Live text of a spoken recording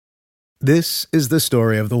This is the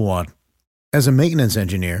story of the one. As a maintenance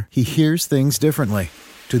engineer, he hears things differently.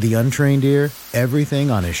 To the untrained ear,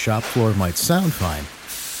 everything on his shop floor might sound fine,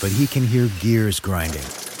 but he can hear gears grinding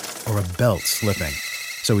or a belt slipping.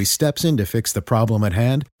 So he steps in to fix the problem at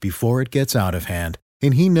hand before it gets out of hand.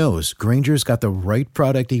 And he knows Grainger's got the right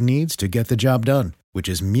product he needs to get the job done, which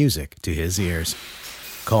is music to his ears.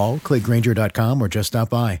 Call, click Grainger.com, or just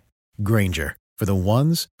stop by. Grainger, for the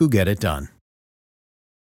ones who get it done.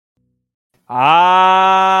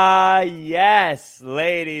 Yes,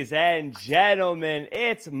 ladies and gentlemen,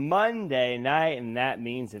 it's Monday night, and that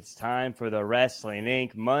means it's time for the Wrestling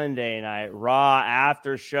Inc. Monday Night Raw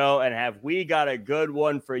after show. And have we got a good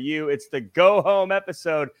one for you? It's the go home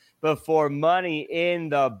episode before Money in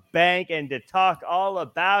the Bank. And to talk all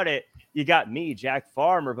about it, you got me, Jack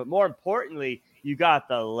Farmer, but more importantly, you got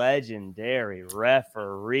the legendary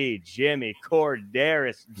referee, Jimmy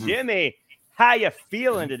Corderas. Jimmy, how you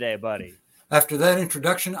feeling today, buddy? After that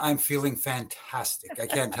introduction, I'm feeling fantastic. I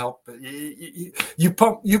can't help but you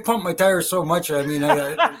pump my tires so much. I mean,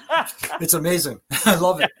 it's amazing. I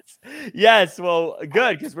love it. Yes, well,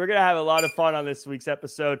 good, because we're gonna have a lot of fun on this week's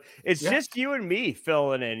episode. It's just you and me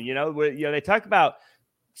filling in. They talk about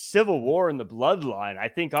civil war in the bloodline. I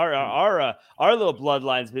think our little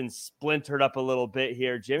bloodline's been splintered up a little bit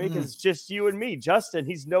here, Jimmy, because it's just you and me. Justin,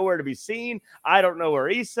 he's nowhere to be seen. I don't know where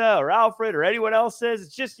Issa or Alfred or anyone else is.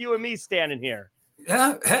 It's just you and me standing here.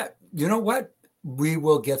 Yeah, you know what? We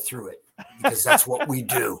will get through it because that's what we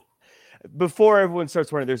do. Before everyone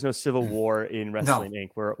starts wondering, there's no civil war in Wrestling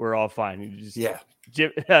Inc. We're all fine.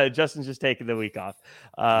 Justin's just taking the week off.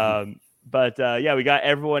 But we got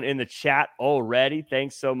everyone in the chat already.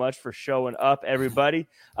 Thanks so much for showing up, everybody.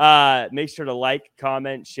 Make sure to like,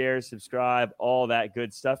 comment, share, subscribe, all that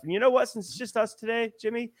good stuff. And you know what? Since it's just us today,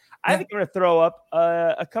 Jimmy, I think I'm going to throw up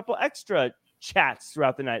a couple extra chats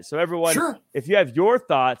throughout the night. So everyone, if you have your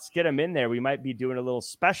thoughts, get them in there. We might be doing a little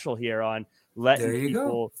special here on letting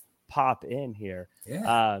people pop in here.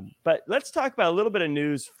 But let's talk about a little bit of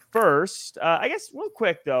news first. I guess real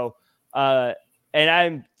quick, though, and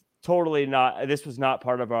I'm totally not. This was not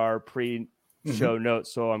part of our pre-show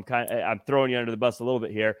notes, so I'm throwing you under the bus a little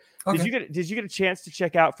bit here. Okay. Did you get a chance to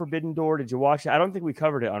check out Forbidden Door? Did you watch it? I don't think we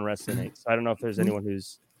covered it on Wrestling Inc. So I don't know if there's anyone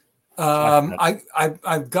who's.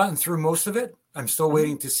 I've gotten through most of it. I'm still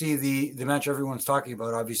waiting to see the match everyone's talking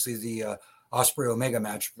about. Obviously, the Osprey Omega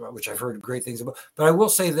match, which I've heard great things about. But I will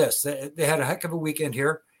say this: they had a heck of a weekend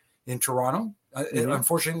here in Toronto.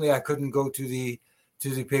 Unfortunately, I couldn't go to the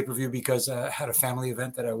pay-per-view because I had a family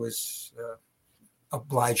event that I was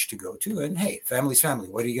obliged to go to. And hey, family's family.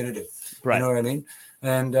 What are you going to do? Right. You know what I mean?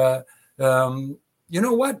 And you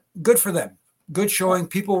know what? Good for them. Good showing.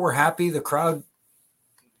 People were happy. The crowd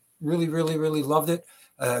really, really, really loved it.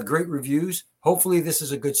 Great reviews. Hopefully this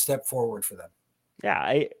is a good step forward for them. Yeah,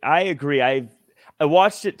 I agree. I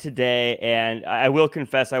watched it today, and I will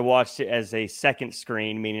confess I watched it as a second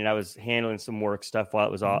screen, meaning I was handling some work stuff while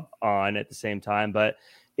it was on at the same time. But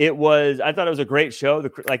I thought it was a great show.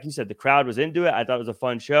 Like you said, the crowd was into it. I thought it was a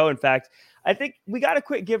fun show. In fact, I think we got to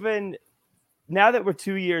quit giving, now that we're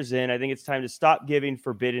 2 years in, I think it's time to stop giving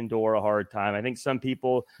Forbidden Door a hard time. I think some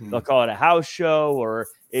people, they'll call it a house show, or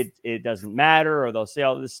it doesn't matter, or they'll say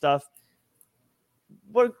all this stuff.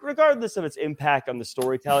 But regardless of its impact on the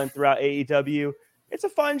storytelling throughout AEW, it's a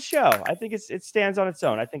fun show. I think it stands on its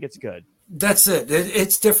own. I think it's good. That's it.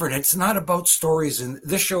 It's different. It's not about stories. And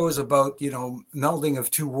this show is about, melding of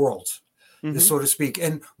two worlds, so to speak.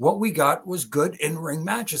 And what we got was good in-ring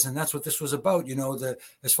matches. And that's what this was about.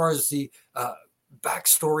 As far as the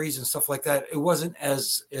backstories and stuff like that, it wasn't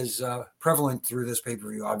as prevalent through this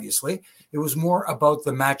pay-per-view, obviously. It was more about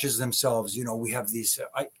the matches themselves. We have these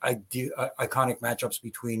iconic matchups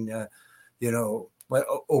between,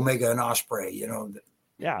 Omega and Osprey,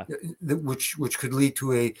 which could lead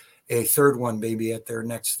to a third one maybe at their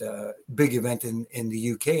next big event in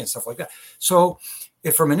the UK and stuff like that. So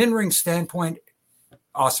if from an in-ring standpoint,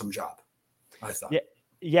 awesome job, I thought.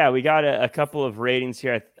 Yeah, we got a couple of ratings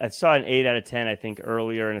here. I saw an 8 out of 10, I think,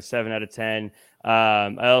 earlier, and a 7 out of 10.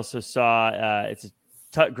 I also saw it's a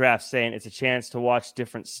Tut Graph saying it's a chance to watch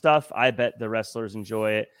different stuff. I bet the wrestlers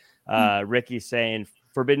enjoy it. Ricky saying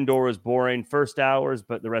Forbidden Door was boring first hours,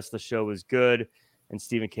 but the rest of the show was good. And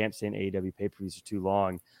Stephen Camp saying AEW pay-per-views are too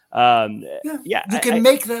long. You can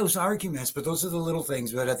make those arguments, but those are the little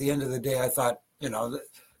things. But at the end of the day, I thought,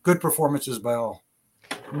 good performances by all.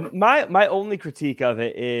 My only critique of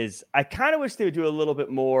it is I kind of wish they would do a little bit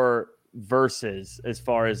more versus as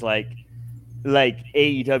far as like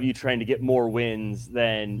AEW trying to get more wins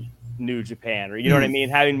than New Japan, or you know what I mean?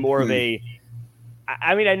 Having more of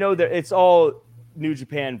I know that it's all New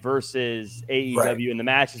Japan versus AEW in the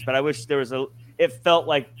matches, but I wish there was it felt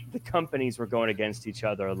like the companies were going against each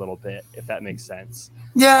other a little bit, if that makes sense.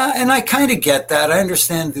 Yeah, and I kind of get that. I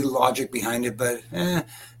understand the logic behind it, but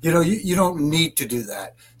you don't need to do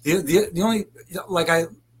that. The only, like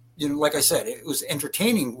I said, it was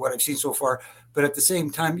entertaining what I've seen so far. But at the same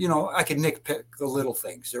time, I could nitpick the little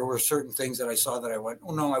things. There were certain things that I saw that I went,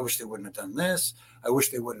 oh no, I wish they wouldn't have done this. I wish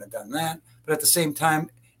they wouldn't have done that. But at the same time,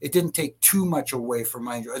 it didn't take too much away from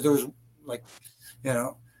my enjoy. There was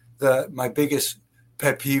my biggest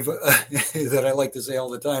pet peeve that I like to say all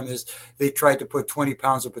the time is they tried to put 20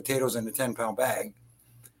 pounds of potatoes in a 10-pound bag.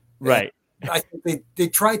 Right. And I think they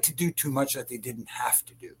tried to do too much that they didn't have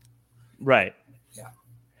to do. Right. Yeah.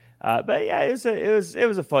 But yeah, it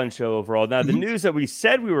was a fun show overall. Now, the news that we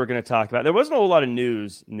said we were going to talk about, there wasn't a whole lot of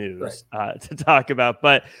news to talk about,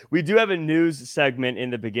 but we do have a news segment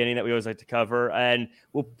in the beginning that we always like to cover, and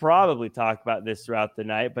we'll probably talk about this throughout the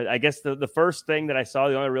night. But I guess the first thing that I saw,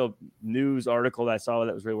 the only real news article that I saw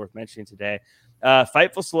that was really worth mentioning today,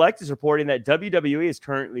 Fightful Select is reporting that WWE is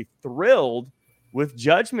currently thrilled with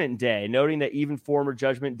Judgment Day, noting that even former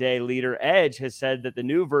Judgment Day leader Edge has said that the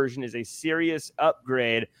new version is a serious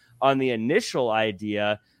upgrade on the initial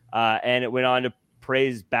idea, and it went on to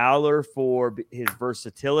praise Balor for his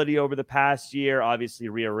versatility over the past year. Obviously,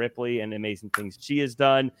 Rhea Ripley and amazing things she has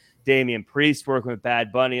done. Damian Priest working with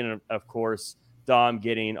Bad Bunny, and of course, Dom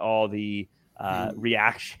getting all the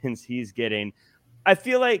reactions he's getting. I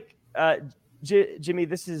feel like, Jimmy,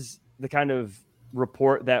 this is the kind of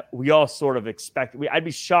report that we all sort of expect. I'd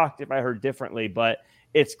be shocked if I heard differently, but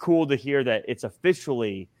it's cool to hear that it's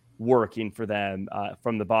officially working for them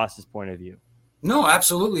from the boss's point of view. No,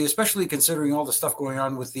 absolutely, especially considering all the stuff going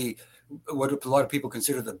on with what a lot of people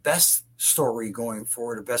consider the best story going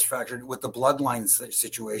forward, the best faction with the bloodline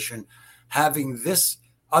situation, having this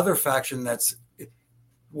other faction that's,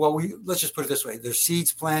 let's just put it this way. There's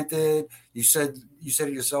seeds planted. You said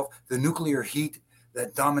it yourself, the nuclear heat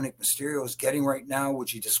that Dominic Mysterio is getting right now,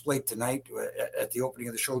 which he displayed tonight at the opening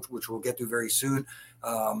of the show, which we'll get to very soon.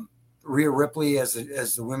 Rhea Ripley as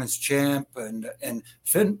the women's champ, and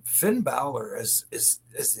Finn Balor as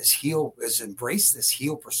this heel, has embraced this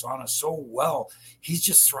heel persona so well. He's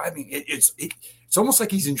just thriving. It's almost like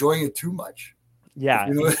he's enjoying it too much. Yeah,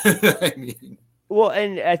 you know what I mean. Well,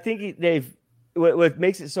 and I think what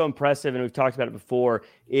makes it so impressive, and we've talked about it before,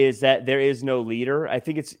 is that there is no leader. I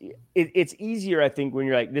think it's easier. I think when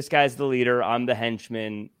you're like, this guy's the leader, I'm the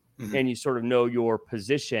henchman. Mm-hmm. And you sort of know your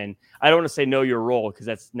position. I don't want to say know your role because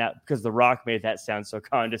that's not, because The Rock made that sound so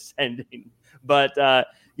condescending. But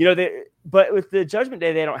but with the Judgment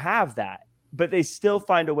Day, they don't have that. But they still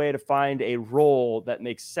find a way to find a role that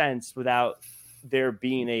makes sense without there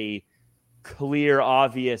being a clear,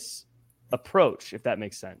 obvious approach, if that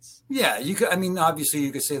makes sense. Yeah, you could. I mean, obviously,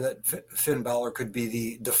 you could say that Finn Balor could be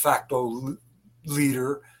the de facto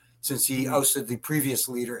leader since he ousted the previous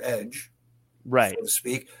leader, Edge, right, so to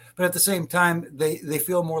speak. But at the same time, they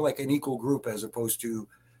feel more like an equal group as opposed to,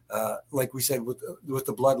 like we said, with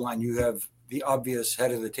the bloodline, you have the obvious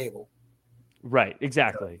head of the table. Right,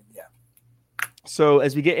 exactly. Yeah. So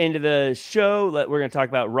as we get into the show, we're going to talk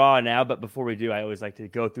about Raw now. But before we do, I always like to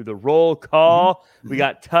go through the roll call. Mm-hmm. We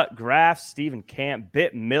got Tut Graff, Stephen Camp,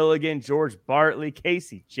 Bit Milligan, George Bartley,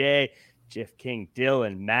 Casey J, Jeff King,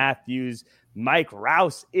 Dylan Matthews, Mike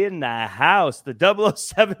Rouse in the house, the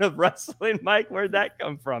 007 of wrestling. Mike, where'd that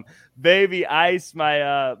come from? Baby Ice,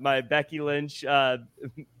 my Becky Lynch,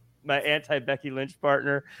 my anti-Becky Lynch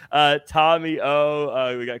partner, Tommy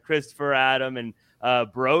O. We got Christopher Adam and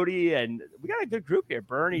Brody, and we got a good group here.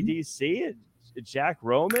 Bernie DC and Jack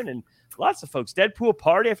Roman and lots of folks. Deadpool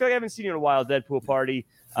Party. I feel like I haven't seen you in a while. Deadpool Party.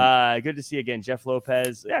 Good to see you again. Jeff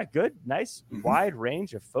Lopez. Yeah, good, nice, wide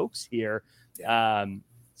range of folks here.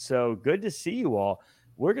 So good to see you all.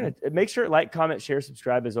 We're going to make sure like, comment, share,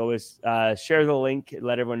 subscribe as always. Share the link.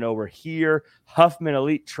 Let everyone know we're here. Huffman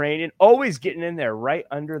Elite Training. Always getting in there right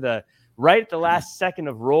at the last second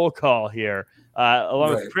of roll call here.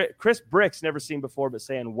 Along with Chris Bricks, never seen before, but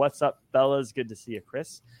saying, what's up, fellas? Good to see you,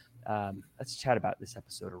 Chris. Let's chat about this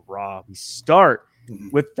episode of Raw. We start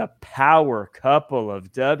with the power couple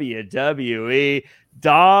of WWE,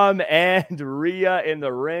 Dom and Rhea in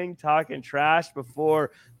the ring talking trash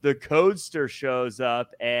before the Codester shows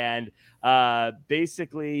up and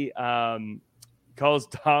basically calls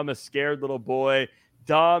Dom a scared little boy.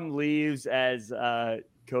 Dom leaves as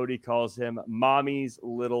Cody calls him mommy's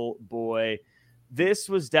little boy. this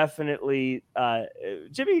was definitely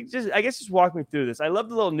Jimmy. Just walk me through this. I love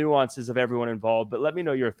the little nuances of everyone involved, but let me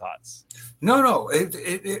know your thoughts. No,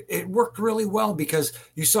 it worked really well because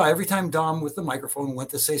you saw every time Dom with the microphone went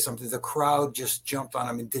to say something, the crowd just jumped on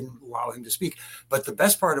him and didn't allow him to speak. But the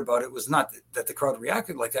best part about it was not that the crowd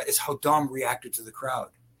reacted like that; it's how Dom reacted to the crowd.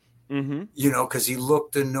 Mm-hmm. Because he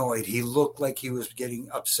looked annoyed. He looked like he was getting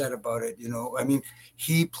upset about it. I mean,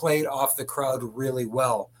 he played off the crowd really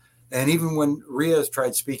well. And even when Rhea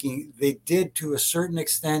tried speaking, they did to a certain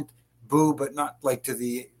extent boo, but not like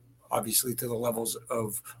obviously to the levels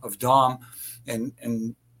of Dom,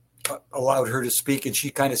 and allowed her to speak. And she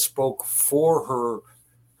kind of spoke for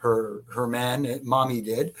her man, Mommy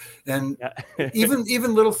did. And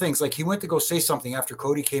even little things like he went to go say something after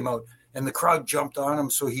Cody came out, and the crowd jumped on him.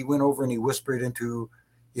 So he went over and he whispered into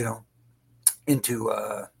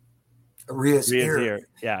Rhea's ear.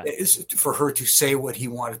 Yeah. For her to say what he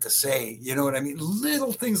wanted to say. You know what I mean?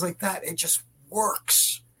 Little things like that. It just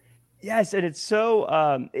works. Yes. And it's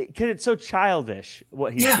so, because it's so childish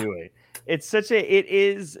what he's doing. It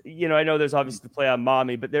is, I know there's obviously the play on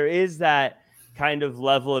Mommy, but there is that kind of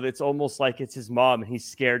level of, it's almost like it's his mom and he's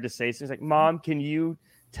scared to say something. He's like, Mom, can you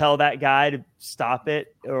tell that guy to stop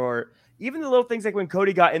it? Or even the little things like when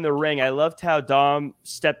Cody got in the ring, I loved how Dom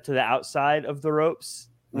stepped to the outside of the ropes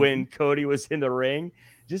when Cody was in the ring.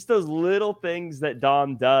 Just those little things that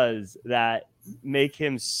Dom does that make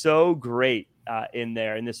him so great in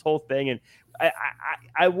there in this whole thing. And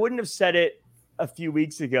I wouldn't have said it a few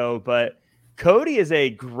weeks ago, but Cody is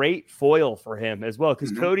a great foil for him as well,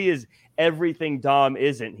 because Cody is everything Dom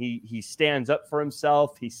isn't. He stands up for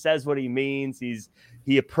himself. He says what he means.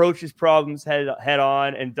 He approaches problems head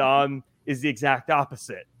on, and Dom is the exact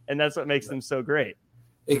opposite. And that's what makes them so great.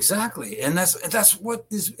 Exactly. And that's what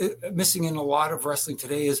is missing in a lot of wrestling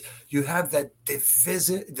today is you have that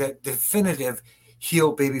definitive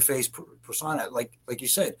heel babyface persona. Like you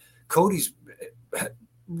said, Cody's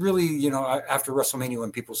really, after WrestleMania,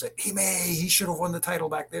 when people said he should have won the title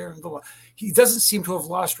back there, he doesn't seem to have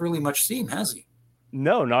lost really much steam, has he?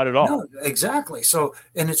 No, not at all. No, exactly. So,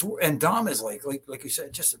 and Dom is like you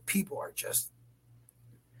said, just the people are just,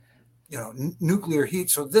 nuclear heat.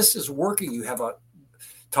 So this is working. You have a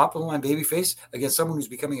top of the line babyface against someone who's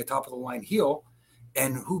becoming a top of the line heel,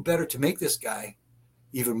 and who better to make this guy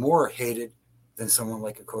even more hated than someone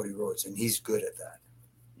like a Cody Rhodes, and he's good at that.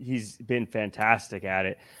 He's been fantastic at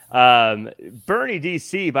it. Bernie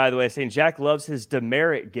DC, by the way, saying Jack loves his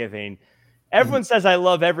demerit giving. Everyone says I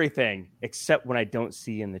love everything except when I don't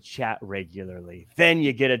see you in the chat regularly. Then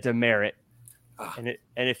you get a demerit, and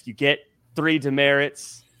if you get 3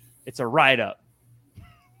 demerits, it's a write up.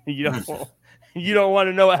 You don't want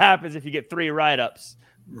to know what happens if you get 3 write-ups,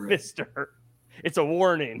 mister. It's a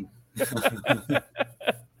warning.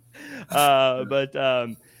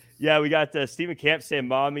 Yeah, we got Stephen Camp saying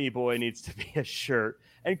Mommy Boy needs to be a shirt.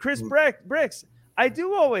 And Chris Bricks, I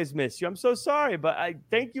do always miss you. I'm so sorry, but I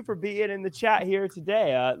thank you for being in the chat here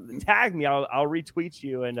today. Tag me. I'll retweet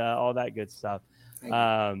you and all that good stuff. There's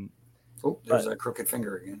that crooked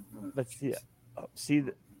finger again. But see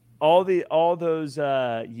all those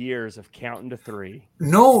years of counting to 3.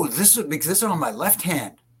 No, this is because this is on my left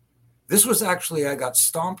hand. This was actually I got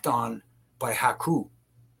stomped on by Haku.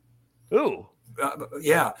 Ooh.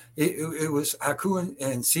 It was Haku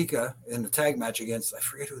and Sika in the tag match against, I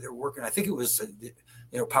forget who they were working. I think it was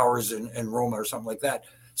Powers and Roma or something like that.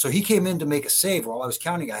 So he came in to make a save while I was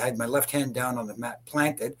counting. I had my left hand down on the mat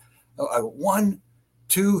planted. I 1,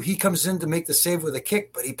 2. He comes in to make the save with a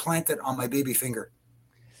kick, but he planted on my baby finger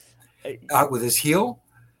with his heel.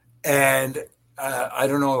 And I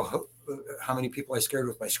don't know how many people I scared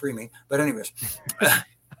with my screaming, but anyways.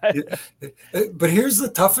 But here's the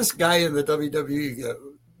toughest guy in the WWE,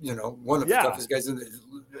 one of the toughest guys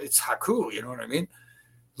it's Haku, you know what I mean?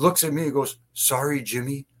 Looks at me and goes, "Sorry,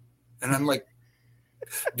 Jimmy." And I'm like,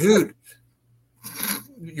 dude,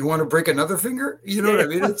 you want to break another finger? You know what I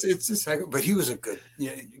mean? It's just, but he was a good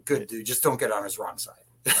dude. Just don't get on his wrong side.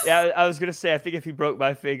 Yeah, I was going to say, I think if he broke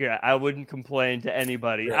my finger, I wouldn't complain to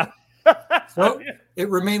anybody. Yeah. So it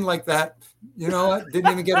remained like that. You know what?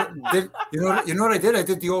 Didn't even get it. You know what I did? I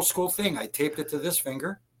did the old school thing. I taped it to this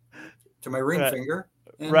finger, to my ring finger.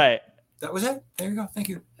 Right. That was it. There you go. Thank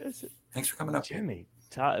you. Thanks for coming up, Jimmy.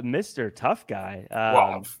 Mr. Tough Guy.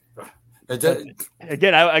 Wow.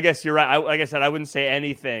 Again, I guess you're right. Like I said, I wouldn't say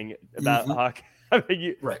anything about hockey.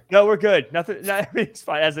 Right. No, we're good. Everything's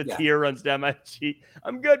fine. As a tear runs down my cheek,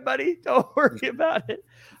 I'm good, buddy. Don't worry about it.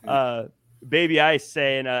 Baby Ice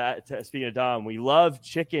saying, speaking of Dom, we love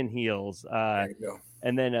chicken heels. There you go.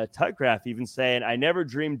 And then Tutgraph even saying, I never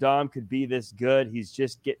dreamed Dom could be this good. He's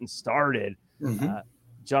just getting started.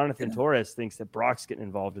 Jonathan Torres thinks that Brock's getting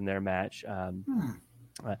involved in their match.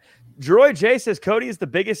 Droid J says Cody is the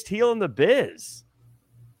biggest heel in the biz.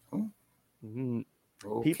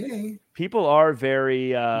 Okay. People are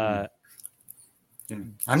very. I'm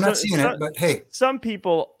not seeing it, but hey, some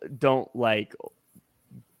people don't like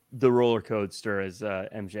the roller coaster, as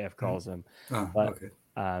MJF calls him.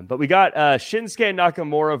 But we got Shinsuke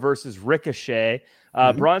Nakamura versus Ricochet.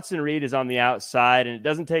 Bronson Reed is on the outside, and it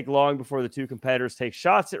doesn't take long before the two competitors take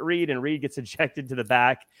shots at Reed, and Reed gets ejected to the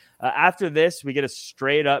back. After this, we get a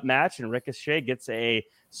straight-up match, and Ricochet gets a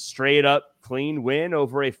straight-up clean win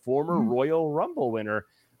over a former Royal Rumble winner.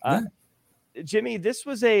 Jimmy, this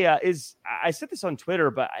was I said this on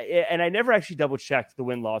Twitter, and I never actually double-checked the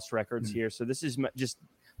win-loss records here, so this is just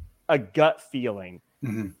a gut feeling.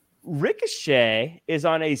 Ricochet is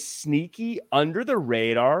on a sneaky,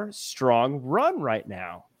 under-the-radar, strong run right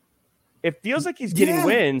now. It feels like he's getting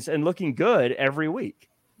wins and looking good every week.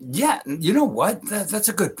 Yeah, you know what? That's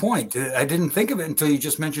a good point. I didn't think of it until you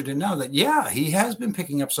just mentioned it now that, he has been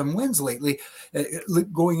picking up some wins lately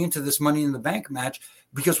going into this Money in the Bank match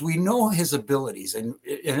because we know his abilities. And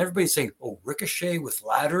everybody's saying, Ricochet with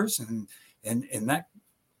ladders and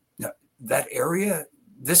that area –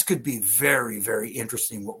 this could be very, very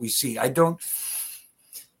interesting what we see. I don't,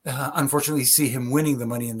 unfortunately, see him winning the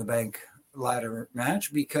Money in the Bank ladder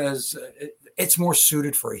match because it's more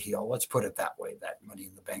suited for a heel. Let's put it that way, that Money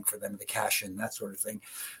in the Bank for them to cash in, that sort of thing.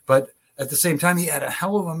 But at the same time, he had a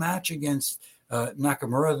hell of a match against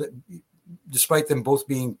Nakamura that, despite them both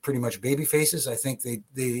being pretty much baby faces, I think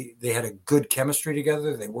they had a good chemistry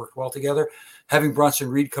together. They worked well together. Having Bronson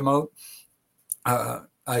Reed come out,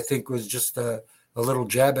 I think was just a little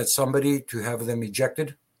jab at somebody to have them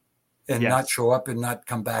ejected and not show up and not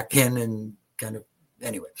come back in and kind of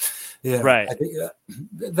anyway. Yeah. Right. I think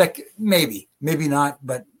that maybe not,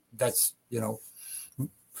 but that's,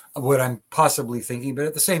 what I'm possibly thinking. But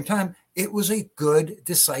at the same time, it was a good,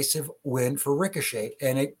 decisive win for Ricochet.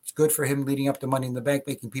 And it's good for him leading up to Money in the Bank,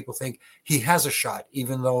 making people think he has a shot,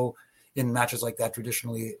 even though in matches like that,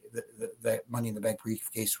 traditionally the Money in the Bank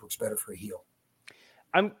briefcase works better for a heel.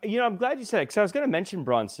 I'm glad you said it because I was going to mention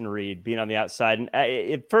Bronson Reed being on the outside. And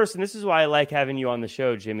at first, and this is why I like having you on the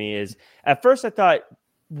show, Jimmy, is at first I thought,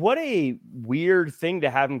 what a weird thing to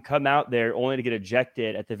have him come out there only to get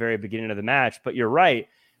ejected at the very beginning of the match. But you're right.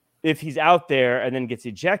 If he's out there and then gets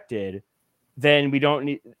ejected, then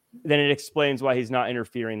then it explains why he's not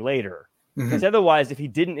interfering later. Because otherwise, if he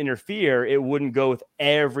didn't interfere, it wouldn't go with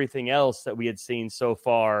everything else that we had seen so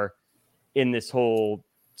far in this whole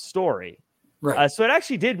story. Right. So it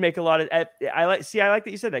actually did make a lot of. I like that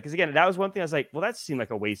you said that because again, that was one thing I was like, well, that seemed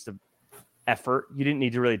like a waste of effort. You didn't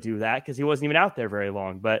need to really do that because he wasn't even out there very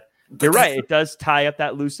long. But you're right; it does tie up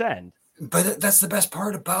that loose end. But that's the best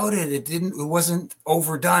part about it. It wasn't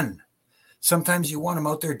overdone. Sometimes you want them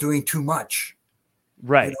out there doing too much,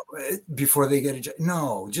 right? Before they get ejected.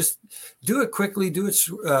 No, just do it quickly. Do it.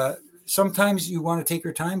 Sometimes you want to take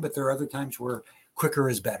your time, but there are other times where quicker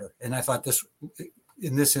is better. And I thought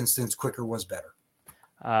in this instance, quicker was better.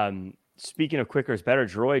 Speaking of quicker is better,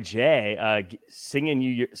 Droid J singing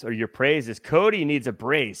your praises. Cody needs a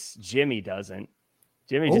brace. Jimmy doesn't.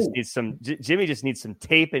 Jimmy just needs some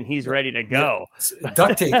tape and he's ready to go. Yeah.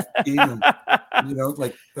 Duct tape, even,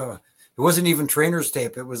 it wasn't even trainer's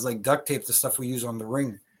tape. It was like duct tape, the stuff we use on the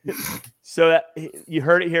ring. So you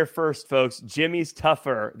heard it here first, folks. Jimmy's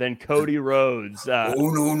tougher than Cody Rhodes. No!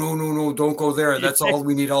 Don't go there. That's all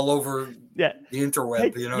we need all over the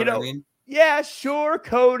interweb. You know what I mean? Yeah, sure.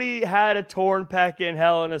 Cody had a torn pec in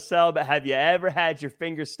Hell in a Cell, but have you ever had your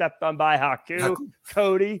finger stepped on by Haku,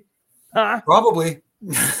 Cody? Huh? Probably.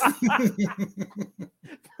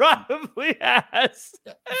 Probably has.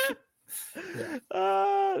 Yeah.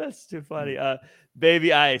 That's too funny.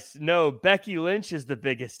 Baby Ice. No, Becky Lynch is the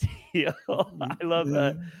biggest heel. I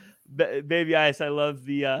love Baby Ice. I love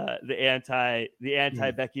the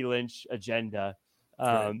anti Becky Lynch agenda.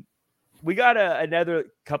 We got another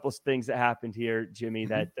couple of things that happened here, Jimmy,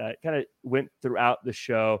 that kind of went throughout the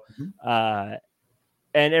show.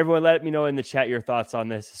 And everyone let me know in the chat your thoughts on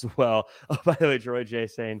this as well. Oh, by the way, Droid J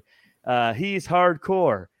saying, he's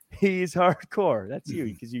hardcore. He's hardcore. That's you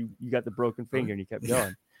because you got the broken finger and you kept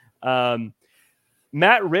going.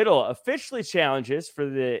 Matt Riddle officially challenges for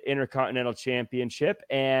the Intercontinental Championship,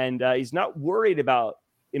 and he's not worried about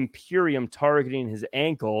Imperium targeting his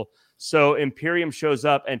ankle. So Imperium shows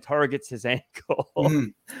up and targets his ankle.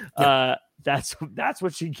 That's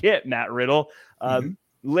what you get, Matt Riddle.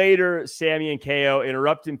 Later, Sammy and KO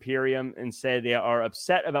interrupt Imperium and say they are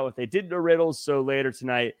upset about what they did to Riddle. So later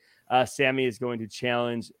tonight, Sammy is going to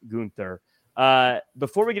challenge Gunther.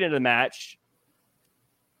 Before we get into the match,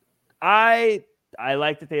 I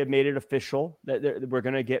like that they have made it official that we're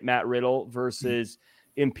going to get Matt Riddle versus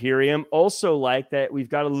Imperium. Also like that we've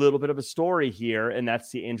got a little bit of a story here, and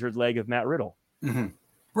that's the injured leg of Matt Riddle. Mm-hmm.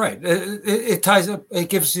 Right. It ties up. It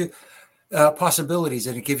gives you possibilities,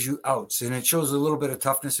 and it gives you outs, and it shows a little bit of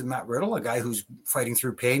toughness in Matt Riddle, a guy who's fighting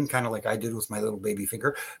through pain, kind of like I did with my little baby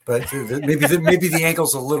finger. But maybe the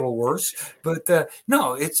ankle's a little worse. But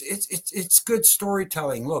no, it's good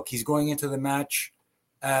storytelling. Look, he's going into the match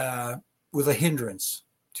with a hindrance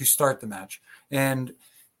to start the match, and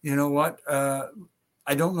you know what?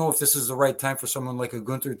 I don't know if this is the right time for someone like a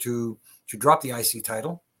Gunther to drop the IC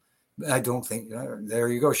title. I don't think. There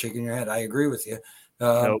you go, shaking your head. I agree with you.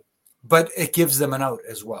 Nope. But it gives them an out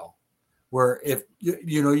as well, where if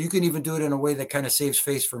you can even do it in a way that kind of saves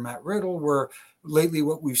face for Matt Riddle, where lately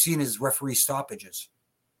what we've seen is referee stoppages,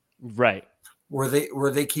 right? Where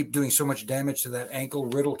they keep doing so much damage to that ankle,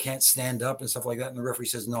 Riddle can't stand up and stuff like that, and the referee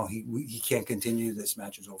says no, he can't continue. This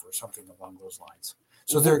match is over, or something along those lines.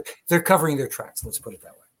 So they're covering their tracks. Let's put it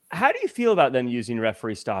that way. How do you feel about them using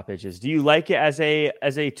referee stoppages? Do you like it as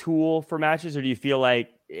a tool for matches, or do you feel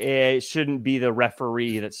like it shouldn't be the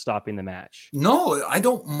referee that's stopping the match? No, I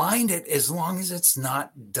don't mind it as long as it's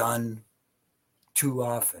not done too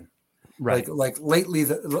often. Right. Like lately,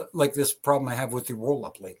 like this problem I have with the roll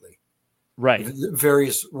up lately. Right. The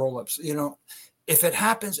various roll ups. If it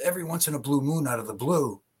happens every once in a blue moon out of the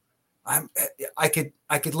blue, I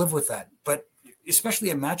could live with that. But especially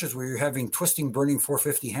in matches where you're having twisting, burning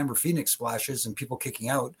 450 Hammer Phoenix splashes and people kicking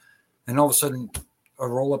out, and all of a sudden a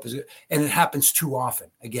roll up and it happens too often.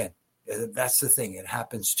 Again, that's the thing. It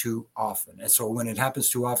happens too often. And so when it happens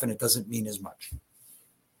too often, it doesn't mean as much.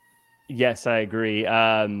 Yes, I agree.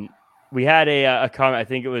 We had a comment. I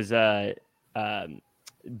think it was Dylan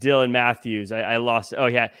Matthews. I lost. Oh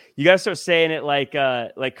yeah. You got to start saying it like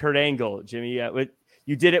Kurt Angle, Jimmy.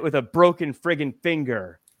 You did it with a broken friggin'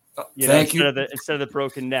 finger. Instead of the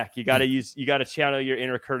broken neck. You got to channel your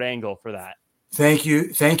inner Kurt Angle for that. Thank you,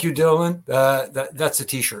 Dylan. That's a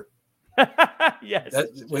T-shirt. Yes,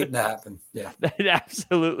 that's waiting to happen. Yeah, that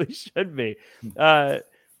absolutely should be.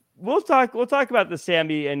 We'll talk about the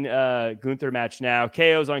Sammy and Gunther match now.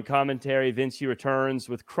 KO's on commentary. Vinci returns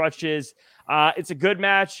with crutches. It's a good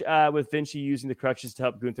match with Vinci using the crutches to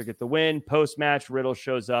help Gunther get the win. Post match, Riddle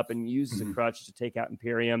shows up and uses a crutch to take out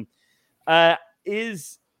Imperium.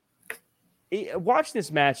 Watching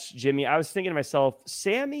this match, Jimmy, I was thinking to myself,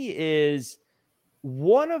 Sammy is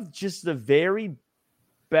one of just the very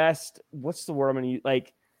best. What's the word I'm going to use?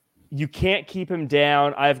 Like, you can't keep him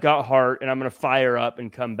down. I've got heart, and I'm going to fire up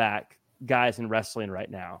and come back, guys in wrestling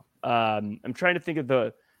right now. I'm trying to think of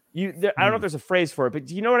I don't know if there's a phrase for it, but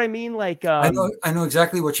do you know what I mean? Like, I know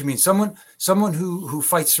exactly what you mean. Someone who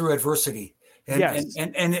fights through adversity. And, yes.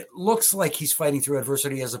 and it looks like he's fighting through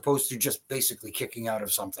adversity as opposed to just basically kicking out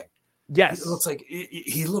of something. Yes.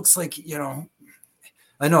 He looks like,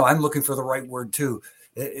 I know I'm looking for the right word too,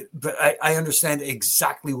 but I understand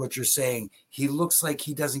exactly what you're saying. He looks like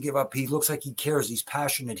he doesn't give up. He looks like he cares. He's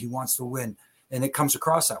passionate. He wants to win. And it comes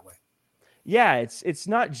across that way. Yeah. It's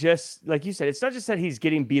not just, like you said, it's not just that he's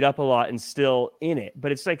getting beat up a lot and still in it,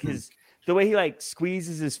 but it's like the way he like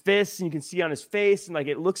squeezes his fists and you can see on his face. And like,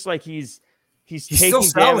 it looks like he's taking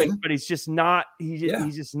damage, but he's just not,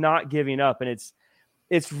 he's just not giving up. And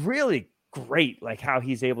it's really great, like how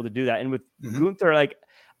he's able to do that. And with Gunther, like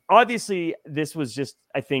obviously this was just,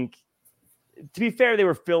 I think, to be fair, they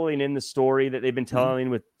were filling in the story that they've been telling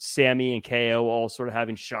with Sammy and KO all sort of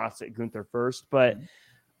having shots at Gunther first. But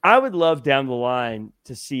I would love down the line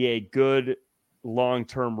to see a good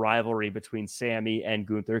long-term rivalry between Sammy and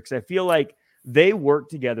Gunther, because I feel like they work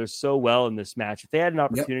together so well in this match. If they had an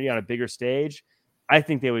opportunity on a bigger stage, I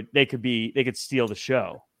think they could steal the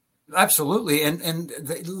show. Absolutely. And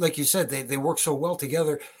they, like you said, they work so well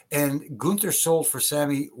together, and Gunther sold for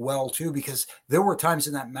Sammy well too, because there were times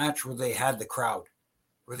in that match where they had the crowd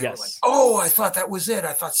where they were like, oh, I thought that was it.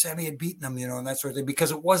 I thought Sammy had beaten him, and that sort of thing,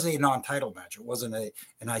 because it was a non-title match. It wasn't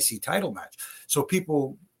an IC title match. So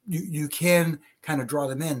people, you can kind of draw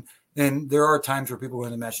them in. And there are times where people go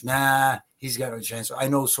in the match, nah, he's got a chance. I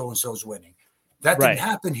know so-and-so's winning. That didn't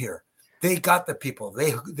happen here. They got the people.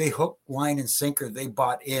 They hook, line, and sinker. They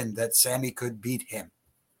bought in that Sammy could beat him.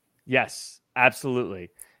 Yes,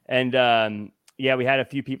 absolutely. And we had a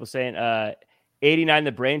few people saying 89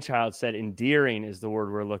 the Brainchild said endearing is the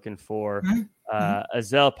word we're looking for.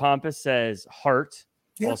 Azel Pompous says heart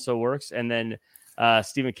also works. And then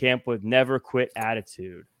Stephen Camp with never quit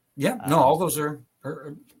attitude. Yeah, no, all those are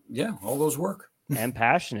all those work. And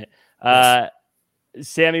passionate.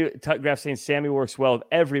 Sammy Tuckgraph saying Sammy works well with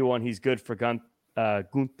everyone. He's good for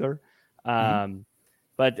Gunther.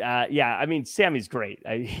 But But yeah, I mean, Sammy's great.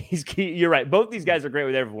 You're right. Both these guys are great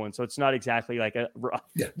with everyone, so it's not exactly like a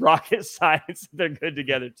rocket science. They're good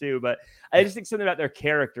together too. But I just think something about their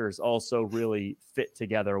characters also really fit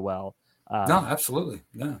together well. No, absolutely.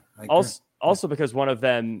 No, also because one of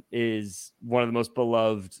them is one of the most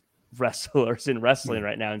beloved wrestlers in wrestling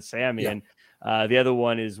right now in Sammy, and the other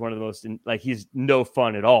one is one of the most he's no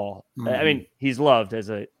fun at all. I mean, he's loved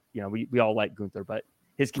as a we all like Gunther, but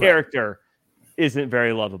his character isn't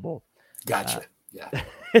very lovable. Gotcha. Yeah.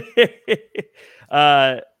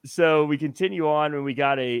 So we continue on, and we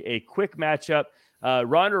got a quick matchup: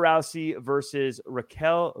 Ronda Rousey versus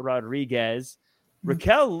Raquel Rodriguez.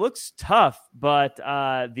 Raquel looks tough, but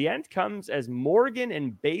the end comes as Morgan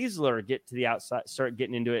and Baszler get to the outside, start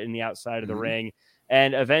getting into it in the outside of the ring.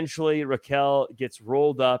 And eventually Raquel gets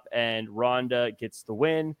rolled up and Ronda gets the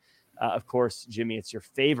win. Of course, Jimmy, it's your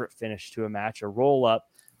favorite finish to a match, a roll up.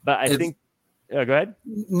 But I think, go ahead.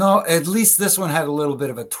 No, at least this one had a little bit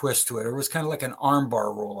of a twist to it. It was kind of like an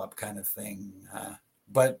armbar roll up kind of thing.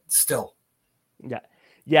 But still.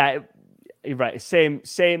 Yeah. You're right. Same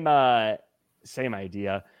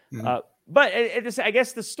idea. But I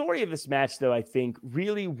guess the story of this match, though, I think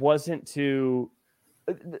really wasn't to.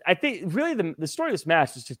 I think really the story of this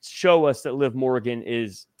match is to show us that Liv Morgan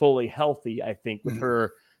is fully healthy. I think with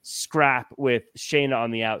her scrap with Shayna on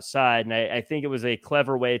the outside, and I think it was a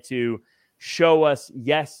clever way to show us,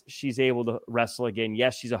 yes, she's able to wrestle again.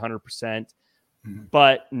 Yes, she's 100%,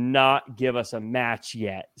 but not give us a match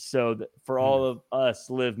yet. So that for all of us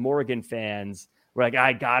Liv Morgan fans, we're like,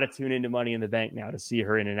 I got to tune into Money in the Bank now to see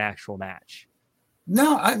her in an actual match.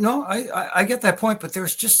 I get that point, but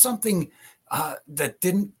there's just something that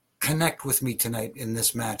didn't connect with me tonight in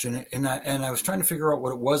this match. And I was trying to figure out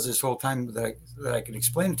what it was this whole time that I could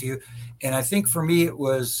explain it to you. And I think for me it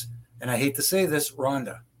was, and I hate to say this,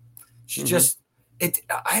 Ronda. She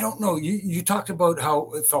I don't know. You talked about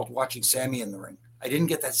how it felt watching Sammy in the ring. I didn't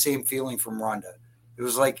get that same feeling from Ronda. It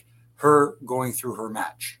was like her going through her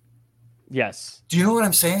match. Yes. Do you know what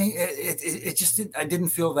I'm saying? It just didn't, I didn't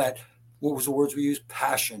feel that. What was the words we used?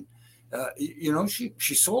 Passion.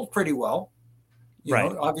 She sold pretty well. You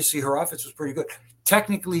know, obviously her offense was pretty good.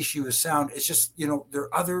 Technically, she was sound. It's just, there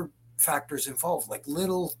are other factors involved, like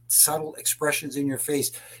little subtle expressions in your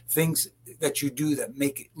face, things that you do that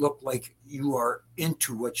make it look like you are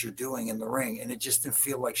into what you're doing in the ring. And it just didn't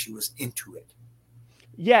feel like she was into it.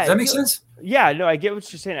 Yeah. Does that make sense? Yeah, no, I get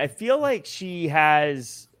what you're saying. I feel like she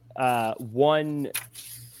has one,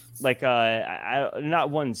 like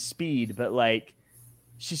not one speed, but like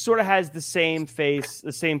she sort of has the same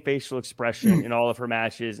facial expression in all of her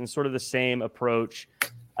matches and sort of the same approach,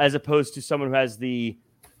 as opposed to someone who has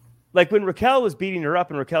like when Raquel was beating her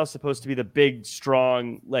up, and Raquel's supposed to be the big,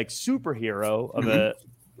 strong, like superhero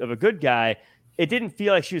of a good guy. It didn't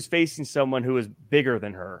feel like she was facing someone who was bigger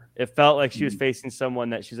than her. It felt like she was facing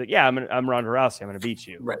someone that she's like, yeah, I'm Ronda Rousey. I'm going to beat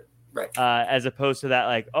you. Right. As opposed to that,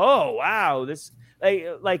 like, oh, wow, this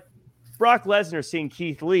like Brock Lesnar seeing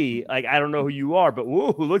Keith Lee, like, I don't know who you are, but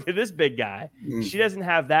whoa, look at this big guy. She doesn't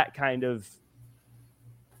have that kind of.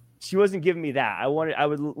 She wasn't giving me that. I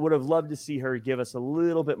would have loved to see her give us a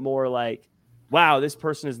little bit more like, wow, this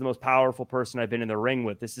person is the most powerful person I've been in the ring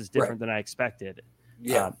with. This is different than I expected.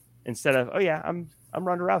 Yeah. Instead of, oh yeah, I'm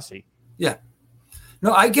Ronda Rousey. Yeah.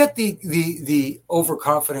 No, I get the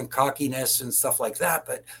overconfident cockiness and stuff like that,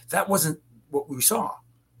 but that wasn't what we saw.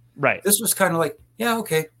 Right. This was kind of like, yeah,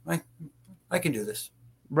 okay, I can do this.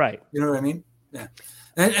 Right. You know what I mean? Yeah.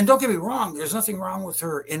 And don't get me wrong, there's nothing wrong with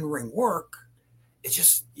her in-ring work. It's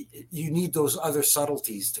just you need those other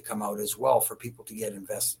subtleties to come out as well for people to get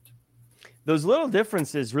invested. Those little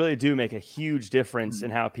differences really do make a huge difference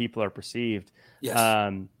in how people are perceived.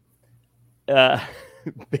 Yes.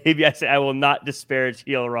 Baby, I say I will not disparage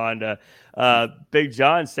heel Ronda. Big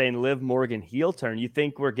John saying Liv Morgan heel turn. You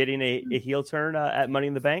think we're getting a heel turn at Money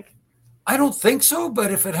in the Bank? I don't think so,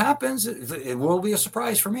 but if it happens, it will be a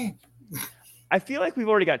surprise for me. I feel like we've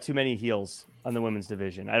already got too many heels on the women's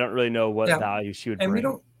division. I don't really know what value she would bring.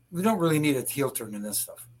 And we don't really need a heel turn in this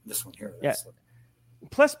stuff. This one here. Yeah.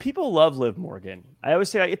 Plus, people love Liv Morgan. I always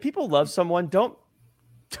say, like, if people love someone, don't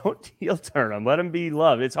heel turn them. Let them be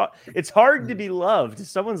loved. It's hard to be loved.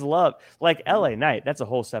 Someone's loved. Like LA Knight, that's a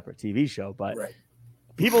whole separate TV show, but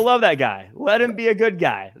people love that guy. Let him be a good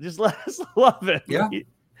guy. Just let us love him. Yeah.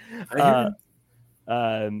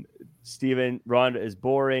 Steven, Ronda is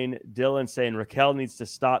boring. Dylan saying Raquel needs to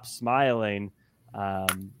stop smiling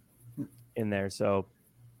in there. So,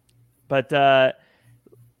 but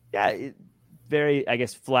very, I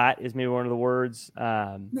guess, flat is maybe one of the words.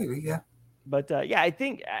 Maybe, yeah. But I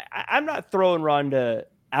think I'm not throwing Ronda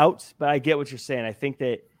out, but I get what you're saying. I think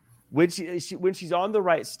that when she's on the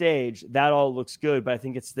right stage, that all looks good. But I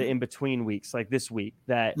think it's the in between weeks, like this week,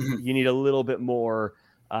 that you need a little bit more,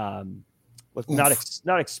 not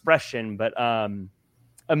expression, but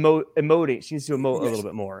emoting. She needs to emote a little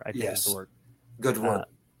bit more. I think is the word. Good word.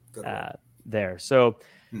 There. So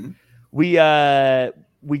we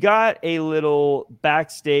got a little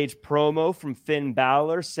backstage promo from Finn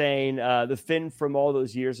Balor saying the Finn from all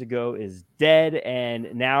those years ago is dead,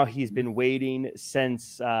 and now he's been waiting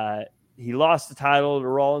since he lost the title to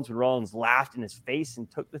Rollins when Rollins laughed in his face and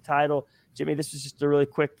took the title. Jimmy, this was just a really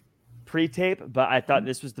quick pre-tape, but I thought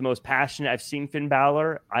this was the most passionate I've seen Finn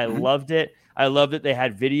Balor. I loved it. I loved that they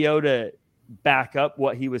had video to back up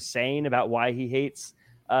what he was saying about why he hates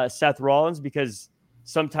Seth Rollins, because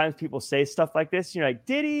sometimes people say stuff like this. You're like,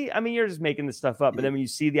 did he? I mean, you're just making this stuff up. But then when you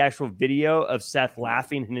see the actual video of Seth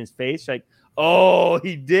laughing in his face, you're like, oh,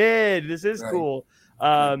 he did. This is cool.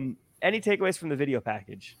 Any takeaways from the video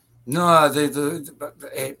package? No,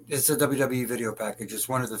 it's a WWE video package. It's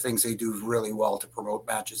one of the things they do really well to promote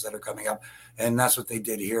matches that are coming up. And that's what they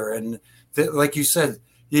did here. And like you said,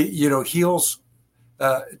 heels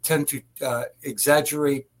tend to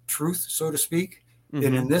exaggerate truth, so to speak.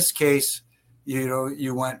 And in this case,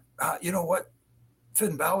 you went, you know what?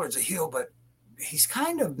 Finn Balor's a heel, but he's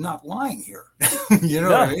kind of not lying here. What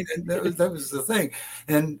I mean? And that was the thing.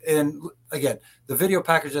 And again, the video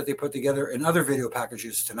package that they put together and other video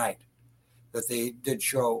packages tonight that they did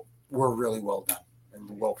show were really well done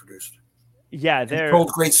and well produced. Yeah, they're told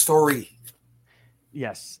great story.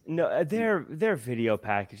 Yes. No, their video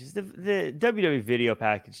packages, the WWE video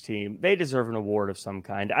package team, they deserve an award of some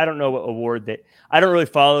kind. I don't know what award I don't really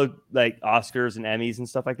follow like Oscars and Emmys and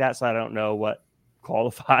stuff like that, so I don't know what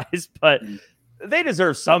qualifies, but they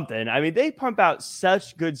deserve something. I mean, they pump out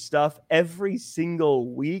such good stuff every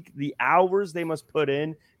single week. The hours they must put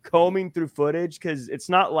in combing through footage, because it's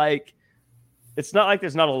not like there's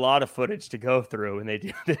not a lot of footage to go through when they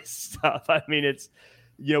do this stuff. I mean, it's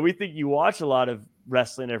we think you watch a lot of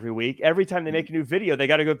wrestling every week. Every time they make a new video, they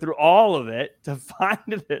got to go through all of it to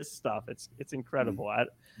find this stuff. It's incredible.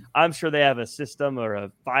 I'm sure they have a system or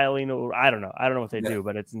a filing, or I don't know what they do,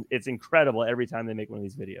 but it's incredible every time they make one of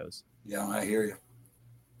these videos. Yeah, I hear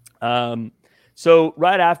you. So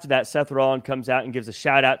right after that, Seth Rollins comes out and gives a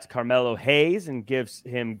shout out to Carmelo Hayes and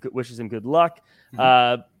wishes him good luck.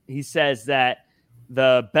 He says that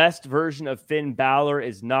the best version of Finn Balor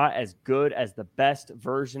is not as good as the best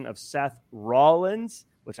version of Seth Rollins,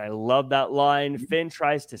 which I love that line. Finn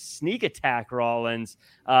tries to sneak attack Rollins,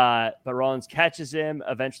 but Rollins catches him.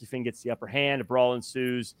 Eventually, Finn gets the upper hand. A brawl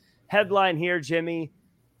ensues. Headline here, Jimmy: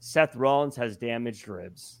 Seth Rollins has damaged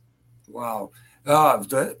ribs. Wow.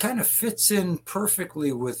 That kind of fits in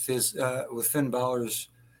perfectly with with Finn Balor's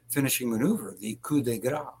finishing maneuver, the coup de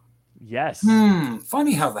grace. Yes.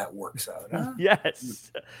 Funny how that works out, huh?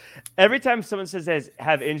 Yes. Every time someone says they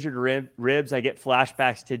have injured ribs, I get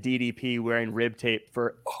flashbacks to DDP wearing rib tape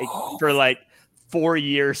for like 4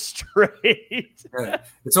 years straight. Yeah.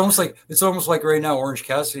 It's almost like right now Orange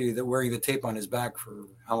Cassidy that wearing the tape on his back for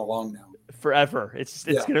how long now? Forever. It's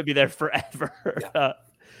going to be there forever. Yeah.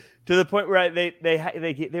 To the point where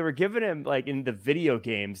they were giving him, like in the video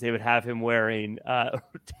games, they would have him wearing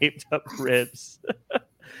taped up ribs.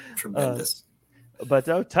 Tremendous. But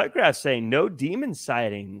Tutgrass saying no demon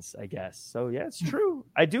sightings, I guess. So yeah, it's true.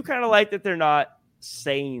 I do kind of like that they're not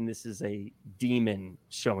saying this is a demon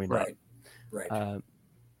showing up. Right.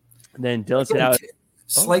 Then Dylan said out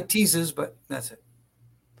slight teases, but that's it.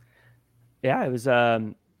 Yeah, it was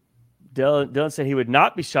Dylan said he would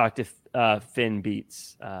not be shocked if Finn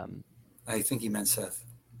beats I think he meant Seth.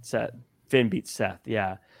 Finn beats Seth,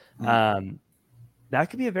 yeah. That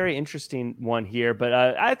could be a very interesting one here, but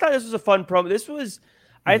I thought this was a fun promo. This was,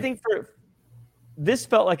 I think, this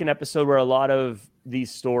felt like an episode where a lot of these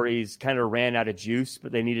stories kind of ran out of juice,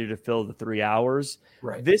 but they needed to fill the 3 hours.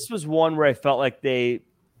 Right. This was one where I felt like they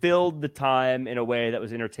filled the time in a way that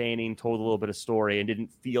was entertaining, told a little bit of story, and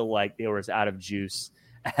didn't feel like they were as out of juice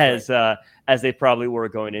as they probably were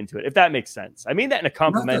going into it, if that makes sense. I mean that in a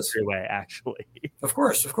complimentary way, actually. Of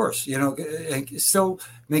course. Still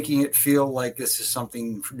making it feel like this is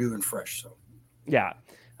something new and fresh. So yeah,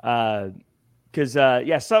 because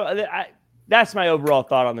that's my overall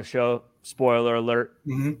thought on the show. Spoiler alert.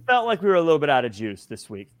 Felt like we were a little bit out of juice this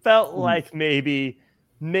week. Felt like maybe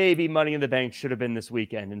Money in the Bank should have been this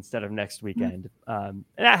weekend instead of next weekend. And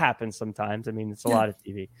that happens sometimes. I mean, it's a lot of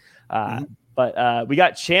TV. But we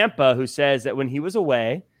got Ciampa, who says that when he was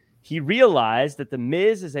away, he realized that The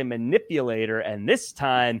Miz is a manipulator, and this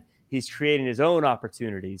time he's creating his own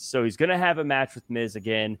opportunities. So he's going to have a match with Miz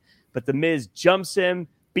again, but The Miz jumps him,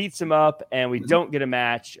 beats him up, and we don't get a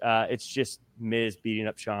match. It's just Miz beating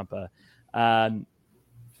up Ciampa. I'm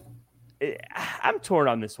torn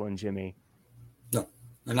on this one, Jimmy. No,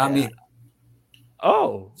 not me.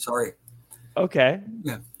 Oh, sorry. Okay.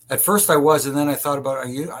 Yeah. At first I was, and then I thought about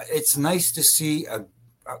it. It's nice to see a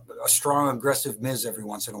strong, aggressive Miz every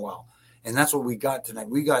once in a while. And that's what we got tonight.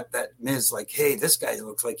 We got that Miz like, hey, this guy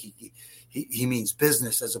looks like he means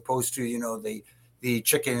business, as opposed to, the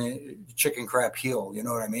chicken crap heel. You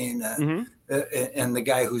know what I mean? And the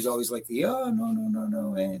guy who's always like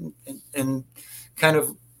no. And kind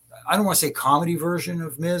of, I don't want to say comedy version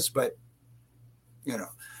of Miz, but,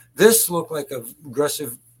 this looked like an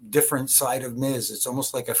aggressive, different side of Miz. It's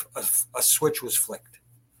almost like a switch was flicked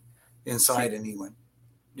inside, and he went,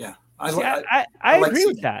 yeah. I agree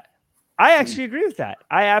with that. I actually agree with that.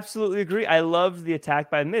 I absolutely agree. I love the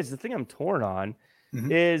attack by Miz. The thing I'm torn on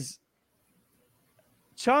is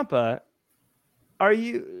Ciampa. Are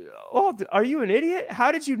you an idiot?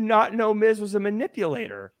 How did you not know Miz was a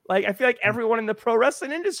manipulator? Like, I feel like everyone in the pro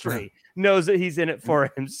wrestling industry knows that he's in it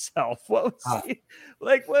for himself. What was he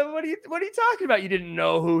like? What are you talking about? You didn't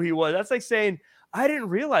know who he was. That's like saying, I didn't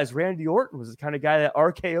realize Randy Orton was the kind of guy that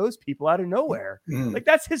RKOs people out of nowhere. Like,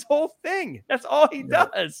 that's his whole thing. That's all he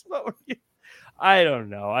does. I don't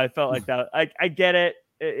know. I felt like that. I get it.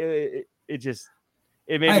 It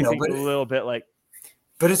made me think a little bit like.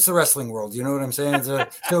 But it's the wrestling world, you know what I'm saying?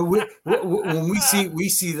 So when we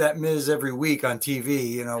see that Miz every week on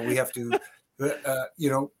TV, we have to,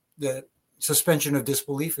 the suspension of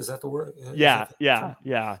disbelief, is that the word? Yeah.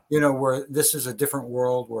 Where this is a different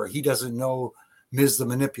world where he doesn't know Miz the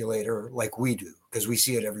manipulator like we do, because we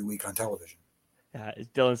see it every week on television. Yeah,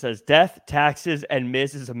 Dylan says, death, taxes, and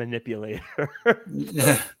Miz is a manipulator.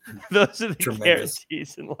 Those are the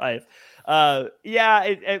guarantees in life. I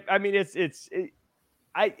mean,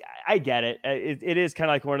 I get it. It is kind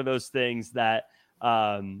of like one of those things that,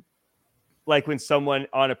 like when someone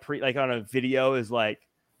on a video is like,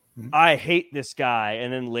 I hate this guy.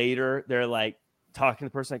 And then later they're like talking to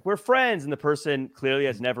the person like, we're friends. And the person clearly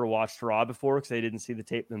has never watched Raw before because they didn't see the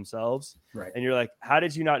tape themselves. Right. And you're like, how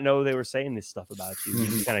did you not know they were saying this stuff about you? You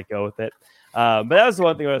just kind of go with it. But that was the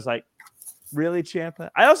one thing where I was like, really, Ciampa?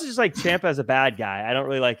 I also just like Ciampa as a bad guy. I don't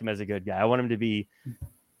really like him as a good guy. I want him to be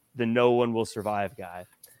the no one will survive guy.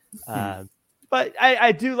 But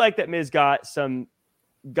I do like that Miz got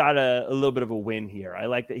a little bit of a win here. I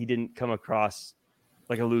like that he didn't come across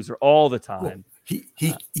like a loser all the time. Well,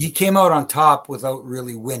 he came out on top without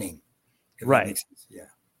really winning. Right. Yeah.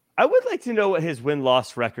 I would like to know what his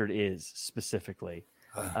win-loss record is specifically.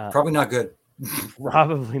 Probably not good.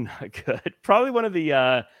 Probably not good. Probably one of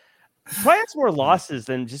the probably has more losses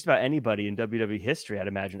than just about anybody in WWE history, I'd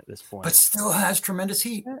imagine, at this point. But still has tremendous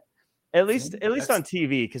heat. At least on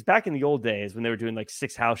TV, because back in the old days when they were doing like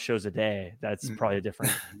 6 house shows a day, that's probably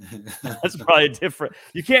different. That's probably different.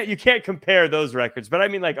 You can't compare those records, but I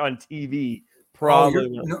mean, like on TV,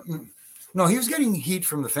 probably. No, he was getting heat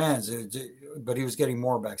from the fans, but he was getting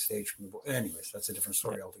more backstage from the. Anyways, that's a different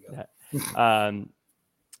story altogether.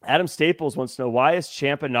 Adam Staples wants to know, why is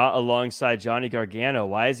Ciampa not alongside Johnny Gargano?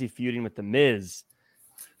 Why is he feuding with The Miz?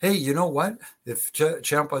 Hey, you know what? If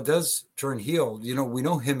Ciampa does turn heel, we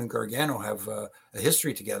know him and Gargano have a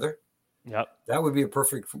history together. Yep. That would be a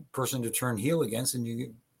perfect person to turn heel against, and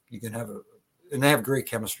you can have and they have great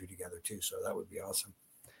chemistry together too. So that would be awesome.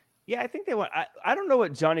 Yeah, I think they want. I don't know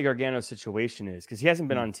what Johnny Gargano's situation is because he hasn't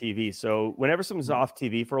been on TV. So whenever someone's off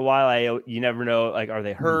TV for a while, you never know. Like, are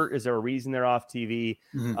they hurt? Is there a reason they're off TV?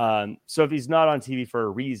 So if he's not on TV for a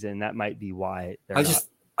reason, that might be why.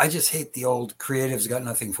 I just hate the old creatives got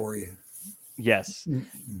nothing for you. Yes. And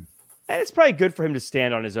it's probably good for him to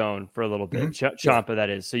stand on his own for a little bit. Ciampa, that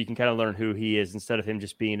is. So you can kind of learn who he is instead of him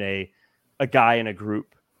just being a guy in a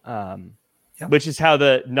group, which is how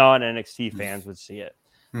the non-NXT fans would see it.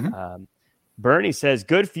 Bernie says,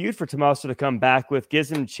 good feud for Tommaso to come back with. Gives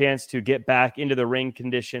him a chance to get back into the ring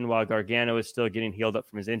condition while Gargano is still getting healed up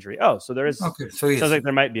from his injury. Oh, so there is. Okay, so sounds like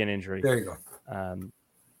there might be an injury. There you go.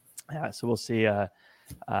 So we'll see.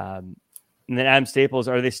 And then Adam Staples,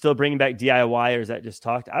 are they still bringing back DIY, or is that just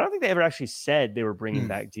talked? I don't think they ever actually said they were bringing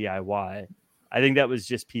back DIY. I think that was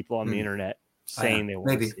just people on the internet saying they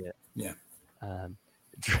want to see it. Yeah.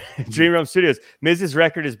 Dream Realm Studios, Miz's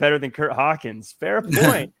record is better than Kurt Hawkins. Fair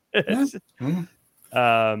point.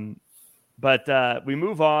 But we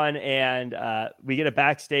move on, and we get a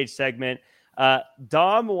backstage segment.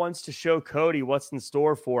 Dom wants to show Cody what's in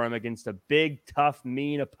store for him against a big, tough,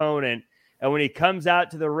 mean opponent. And when he comes out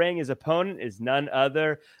to the ring, his opponent is none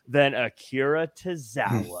other than Akira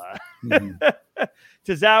Tozawa.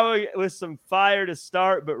 Tozawa with some fire to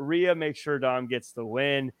start, but Rhea makes sure Dom gets the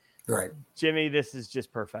win. Right. Jimmy, this is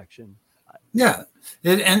just perfection. Yeah.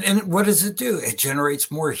 And what does it do? It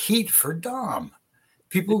generates more heat for Dom.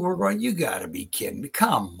 People were going, you got to be kidding me.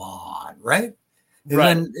 Come on. Right.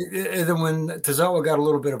 And then when Tozawa got a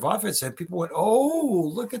little bit of offense, and people went,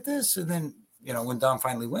 oh, look at this. And then, when Dom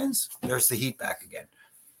finally wins, there's the heat back again.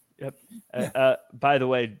 Yep. Yeah. By the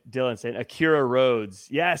way, Dylan saying Akira Rhodes.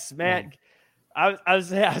 Yes, man. I was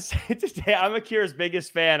saying today, I'm Akira's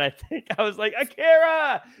biggest fan. I think I was like,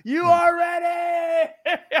 Akira, you are ready.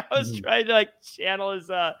 I was trying to channel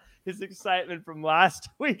his excitement from last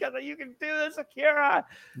week. I was like, you can do this, Akira.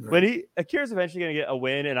 Right. Akira's eventually going to get a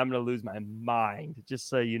win, and I'm going to lose my mind. Just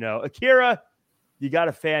so you know, Akira, you got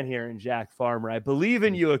a fan here in Jack Farmer. I believe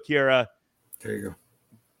in you, Akira. There you go.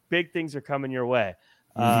 Big things are coming your way.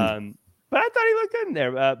 But I thought he looked good in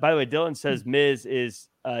there. By the way, Dylan says Miz is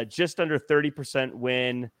just under 30%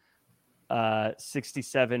 win,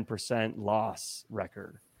 67% loss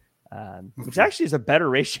record, which actually is a better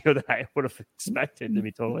ratio than I would have expected, to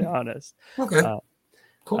be totally honest. Okay.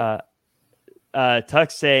 Cool.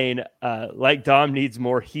 Tuck saying, like Dom needs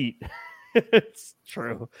more heat. It's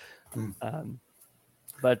true.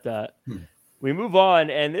 We move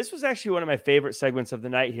on, and this was actually one of my favorite segments of the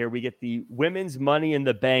night here. We get the Women's Money in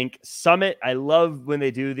the Bank Summit. I love when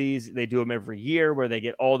they do these. They do them every year where they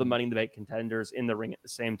get all the Money in the Bank contenders in the ring at the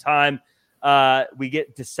same time. We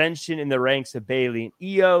get dissension in the ranks of Bayley and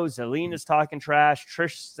Io. Zelina's talking trash.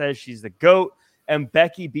 Trish says she's the GOAT, and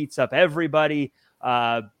Becky beats up everybody.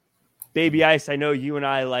 Baby Ice, I know you and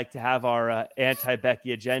I like to have our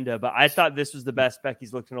anti-Becky agenda, but I thought this was the best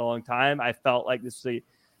Becky's looked in a long time. I felt like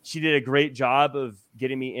she did a great job of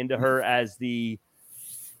getting me into her as the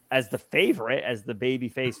favorite, as the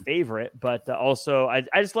babyface favorite. But also, I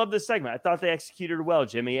just love this segment. I thought they executed well,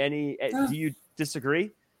 Jimmy. Do you disagree?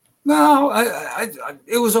 No,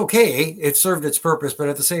 it was okay. It served its purpose, but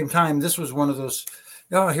at the same time, this was one of those.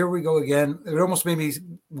 Oh, here we go again. It almost made me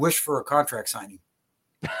wish for a contract signing.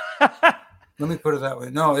 Let me put it that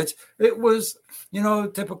way. No, it was,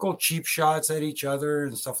 typical cheap shots at each other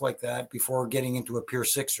and stuff like that before getting into a pure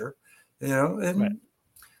sixer, and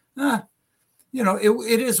right.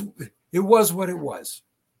 It was what it was,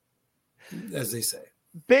 as they say.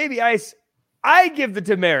 Baby Ice, I give the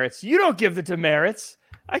demerits. You don't give the demerits.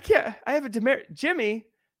 I can't. I have a demerit, Jimmy.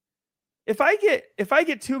 If I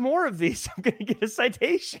get two more of these, I'm going to get a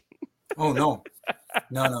citation. Oh no.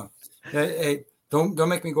 Hey, don't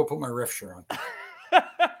make me go put my ref shirt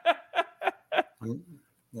on.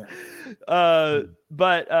 Yeah.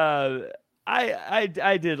 But I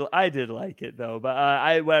did like it though.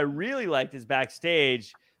 But what I really liked is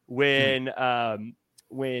backstage when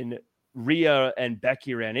Rhea and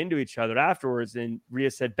Becky ran into each other afterwards, and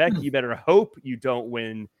Rhea said, "Becky, you better hope you don't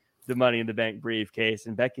win the Money in the Bank briefcase."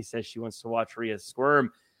 And Becky says she wants to watch Rhea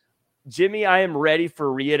squirm. Jimmy, I am ready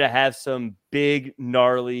for Rhea to have some big,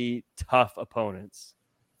 gnarly, tough opponents.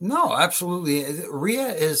 No, absolutely. Rhea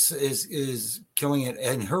is killing it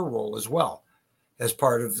in her role as well, as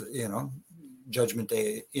part of Judgment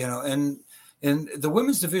Day. And the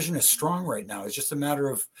women's division is strong right now. It's just a matter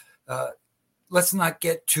of let's not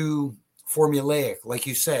get too formulaic, like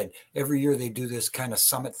you said. Every year they do this kind of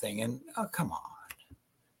summit thing, and come on.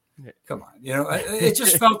 It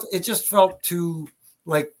just felt too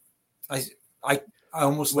like. I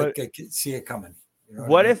almost like I could see it coming.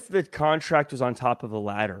 What if the contract was on top of a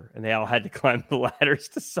ladder and they all had to climb the ladders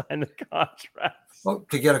to sign the contract? Well,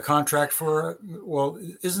 to get a contract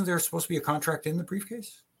isn't there supposed to be a contract in the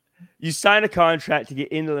briefcase? You sign a contract to get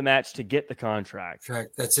into the match to get the contract.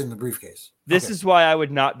 That's in the briefcase. This is why I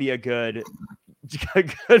would not be a good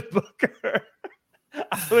booker.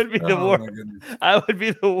 I would be the worst. I would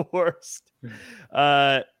be the worst.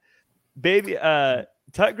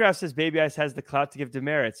 Tutgraph says Baby Ice has the clout to give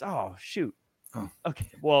demerits. Oh, shoot. Oh.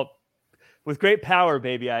 Okay. Well, with great power,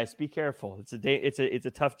 Baby Ice, be careful. It's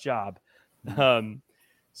a tough job.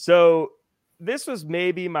 So this was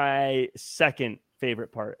maybe my second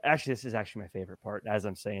favorite part. Actually, this is actually my favorite part as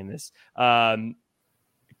I'm saying this.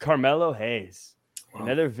 Carmelo Hayes. Wow.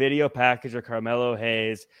 Another video package of Carmelo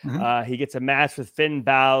Hayes. Mm-hmm. He gets a match with Finn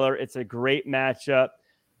Balor. It's a great matchup.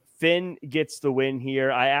 Finn gets the win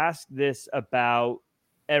here. I asked this about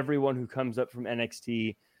everyone who comes up from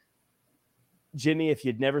NXT. Jimmy, if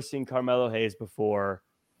you'd never seen Carmelo Hayes before,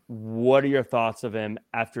 what are your thoughts of him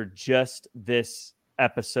after just this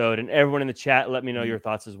episode? And everyone in the chat, let me know your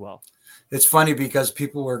thoughts as well. It's funny because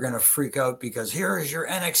people are going to freak out because here is your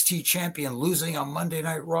NXT champion losing on Monday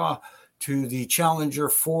Night Raw to the challenger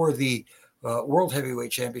for the World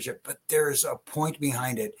Heavyweight Championship. But there's a point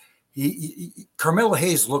behind it. Carmelo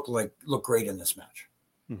Hayes looked great in this match.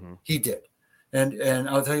 Mm-hmm. He did, and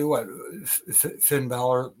I'll tell you what, Finn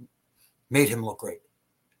Balor made him look great.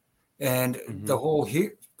 And the whole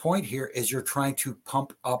point here is you're trying to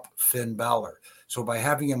pump up Finn Balor. So by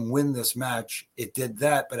having him win this match, it did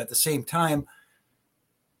that. But at the same time,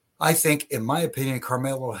 I think, in my opinion,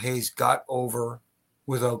 Carmelo Hayes got over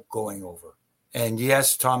without going over. And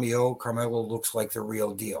yes, Tommy O, Carmelo looks like the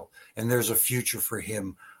real deal. And there's a future for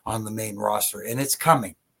him on the main roster. And it's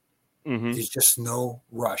coming. Mm-hmm. There's just no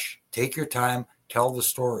rush. Take your time. Tell the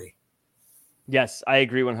story. Yes, I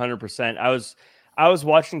agree 100%. I was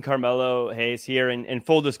watching Carmelo Hayes here, and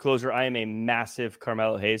full disclosure, I am a massive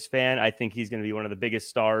Carmelo Hayes fan. I think he's going to be one of the biggest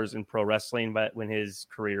stars in pro wrestling, but when his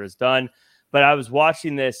career is done. But I was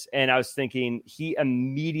watching this, and I was thinking he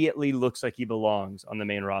immediately looks like he belongs on the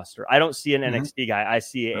main roster. I don't see an NXT guy. I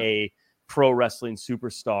see a pro wrestling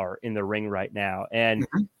superstar in the ring right now, and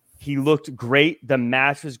he looked great. The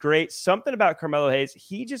match was great. Something about Carmelo Hayes,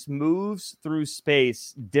 he just moves through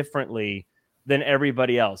space differently than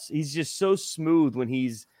everybody else. He's just so smooth when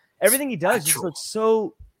everything he does just looks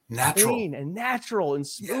so clean and natural and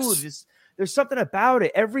smooth. Yes. Just there's something about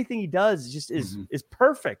it. Everything he does just is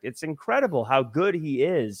perfect. It's incredible how good he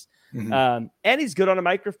is. And he's good on a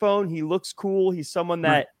microphone. He looks cool. He's someone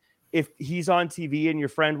that if he's on TV and your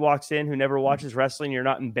friend walks in who never watches wrestling, you're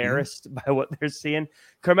not embarrassed by what they're seeing.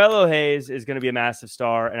 Carmelo Hayes is going to be a massive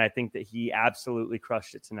star, and I think that he absolutely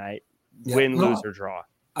crushed it tonight. Win, lose, or draw.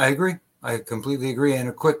 I agree. I completely agree. And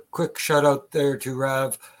a quick shout out there to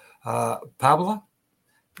Rav Pabla.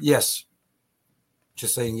 Yes.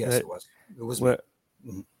 Just saying yes, it was. It was me.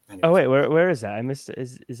 Oh, wait, where is that? I missed it.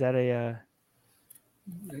 Is that a...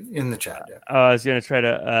 in the chat. Yeah. I was going to try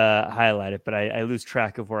to highlight it, but I lose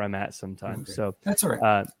track of where I'm at sometimes. Okay. So that's all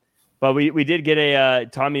right. But we did get a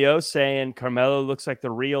Tommy O saying Carmelo looks like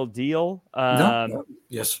the real deal. No.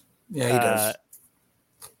 Yes. Yeah, he does.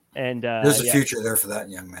 And there's a future there for that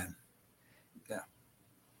young man. Yeah.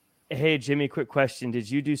 Hey, Jimmy, quick question. Did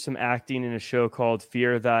you do some acting in a show called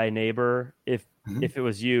Fear Thy Neighbor? If it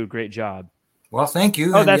was you, great job. Well, thank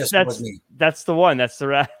you. Oh, that's me. That's the one. That's the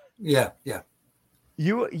right. Yeah.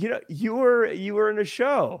 You were in a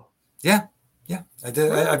show. Yeah. I did.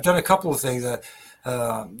 Really? I've done a couple of things.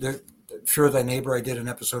 Fear Thy Neighbor. I did an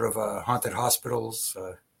episode of Haunted Hospitals.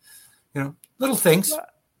 Little things.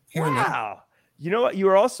 Here and there. You know what? You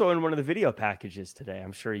were also in one of the video packages today.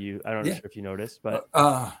 I'm sure you. I don't know if you noticed, but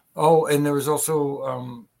and there was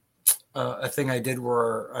also a thing I did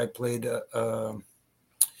where I played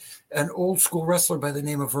an old school wrestler by the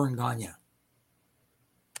name of Vern Gagne.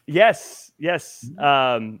 Yes.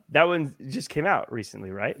 That one just came out recently,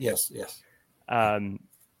 right? Yes. Yes.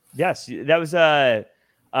 That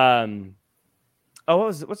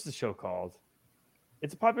was what's the show called?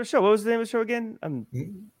 It's a popular show. What was the name of the show again?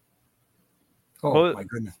 My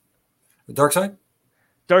goodness. The Dark Side?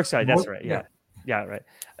 Dark Side, that's right. Yeah, right.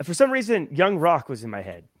 For some reason, Young Rock was in my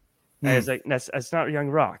head. I was like, that's not Young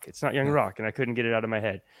Rock. It's not Young Rock. And I couldn't get it out of my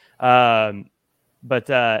head. But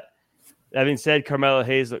that being said, Carmelo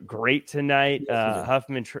Hayes looked great tonight.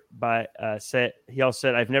 Huffman said,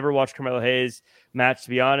 I've never watched Carmelo Hayes match. To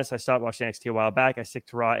be honest, I stopped watching NXT a while back. I stick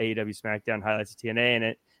to Raw, AEW, SmackDown, highlights of TNA,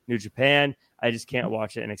 and New Japan. I just can't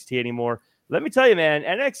watch it NXT anymore. Let me tell you, man,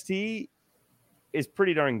 NXT is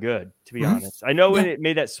pretty darn good, to be honest. I know when it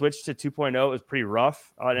made that switch to 2.0, it was pretty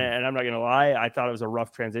rough. And I'm not going to lie, I thought it was a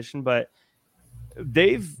rough transition, but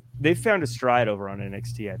they've found a stride over on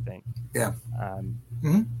NXT, I think. Yeah.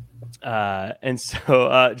 And so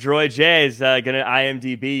Droy J is going to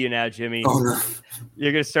IMDb you now, Jimmy. Oh, no.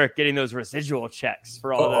 You're going to start getting those residual checks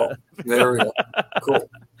for all there we go. Cool.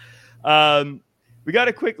 We got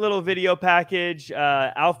a quick little video package.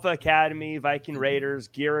 Alpha Academy, Viking Raiders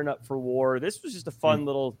gearing up for war. This was just a fun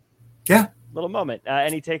little moment.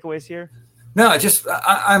 Any takeaways here? No,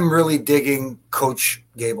 I'm really digging Coach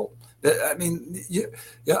Gable. I mean,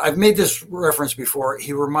 I've made this reference before.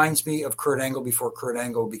 He reminds me of Kurt Angle before Kurt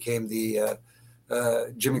Angle became the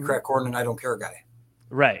Jimmy Crack Corn and I Don't Care guy.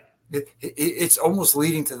 Right. It's almost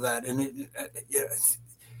leading to that, and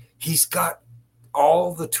he's got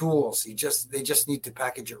all the tools. They just need to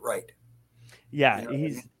package it right. Yeah,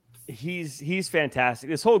 he's fantastic.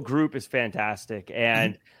 This whole group is fantastic,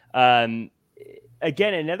 and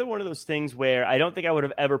again, another one of those things where I don't think I would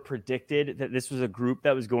have ever predicted that this was a group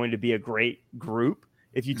that was going to be a great group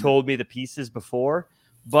if you told me the pieces before.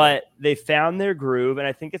 But they found their groove, and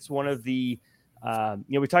I think it's one of the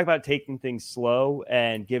we talk about taking things slow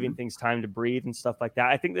and giving things time to breathe and stuff like that.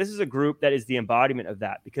 I think this is a group that is the embodiment of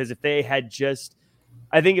that, because if they had just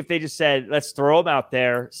I think if they just said, let's throw him out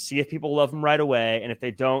there, see if people love him right away, and if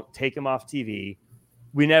they don't, take him off TV,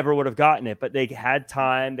 we never would have gotten it. But they had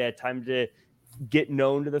time. They had time to get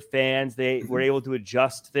known to the fans. They were able to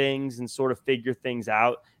adjust things and sort of figure things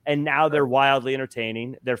out. And now they're wildly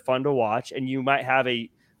entertaining. They're fun to watch. And you might have a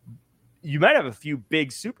few big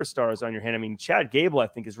superstars on your hand. I mean, Chad Gable, I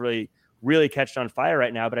think, is really, really catched on fire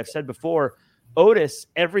right now. But I've said before, Otis,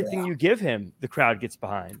 everything you give him, the crowd gets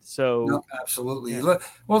behind. So no, absolutely. Yeah.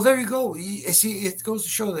 Well, there you go. You see, it goes to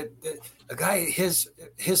show that a guy his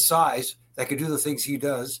size that could do the things he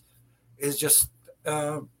does is just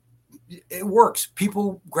it works.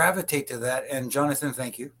 People gravitate to that. And Jonathan,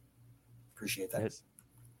 thank you. Appreciate that.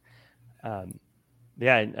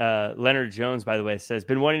 Leonard Jones, by the way, says,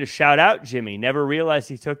 been wanting to shout out Jimmy. Never realized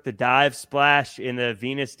he took the dive splash in the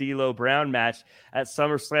Venus D'Lo Brown match at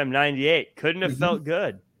SummerSlam 98. Couldn't have felt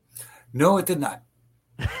good. No, it did not.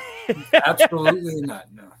 Absolutely not.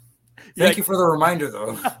 No. Thank you for the reminder,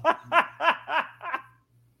 though.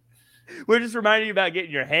 We're just reminding you about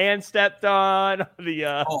getting your hand stepped on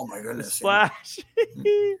the oh my goodness, the splash.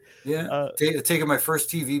 Taking my first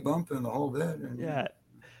TV bump and the whole bit.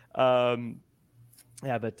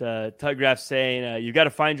 But Tuggraph's saying you got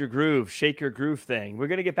to find your groove, shake your groove thing. We're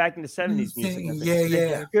gonna get back into 70s music.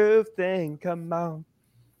 Yeah. Groove thing, come on.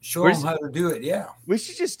 Show them how to do it. Yeah, we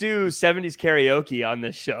should just do 70s karaoke on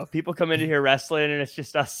this show. People come into here wrestling, and it's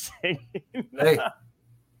just us singing. Hey,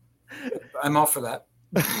 I'm all for that.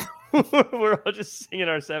 We're all just singing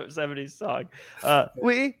our 70s song.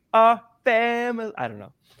 We are family. I don't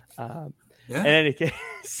know. In any case,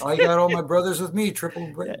 I got all my brothers with me.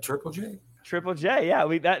 Triple J. Triple J. Yeah,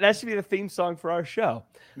 that should be the theme song for our show.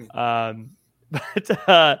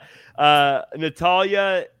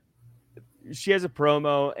 Natalya, she has a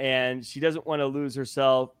promo and she doesn't want to lose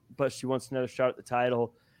herself, but she wants another shot at the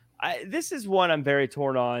title. This is one I'm very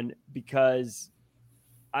torn on because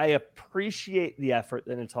I appreciate the effort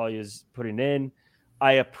that Natalya is putting in.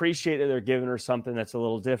 I appreciate that they're giving her something that's a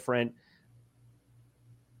little different.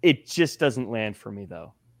 It just doesn't land for me,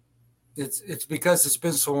 though. It's because it's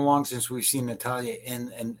been so long since we've seen Natalya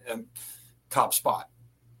in top spot.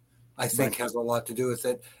 I think has a lot to do with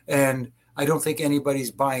it. And I don't think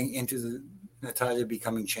anybody's buying into the Natalya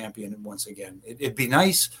becoming champion once again. It'd be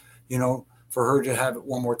nice, for her to have it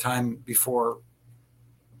one more time before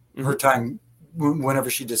her time, whenever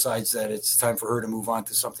she decides that it's time for her to move on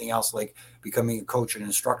to something else, like becoming a coach and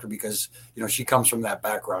instructor, because, she comes from that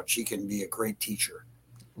background. She can be a great teacher,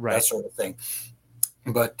 that sort of thing.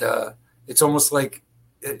 But it's almost like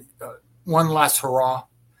one last hurrah,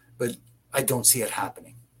 but I don't see it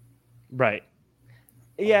happening. Right.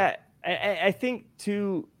 Yeah. I think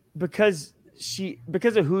too, because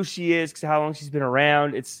of who she is, because how long she's been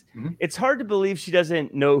around, it's hard to believe she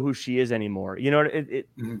doesn't know who she is anymore. I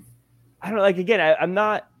don't know. Like, again,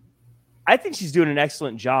 I think she's doing an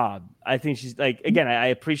excellent job. I think she's I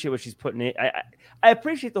appreciate what she's putting in. I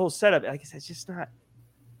appreciate the whole setup. Like I said, it's just not,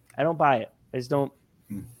 I don't buy it. I just don't,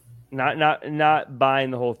 not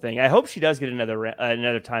buying the whole thing. I hope she does get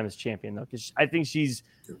another time as champion, though, because I think she's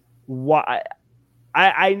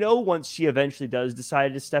I know once she eventually does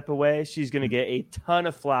decide to step away, she's going to get a ton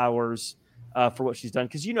of flowers for what she's done.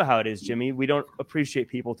 Because you know how it is, Jimmy. We don't appreciate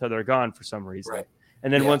people till they're gone for some reason. Right.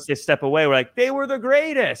 And then once they step away, we're like, they were the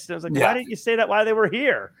greatest. And I was like, why didn't you say that while they were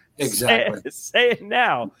here? Exactly. Say it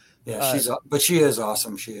now. Yeah, but she is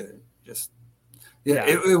awesome. She is just,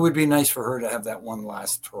 it would be nice for her to have that one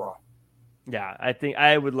last hurrah. Yeah, I think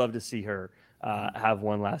I would love to see her have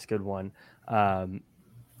one last good one.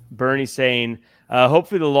 Bernie saying,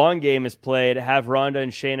 hopefully the long game is played. Have Ronda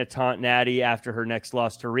and Shayna taunt Natty after her next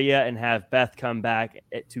loss to Rhea, and have Beth come back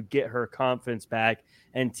to get her confidence back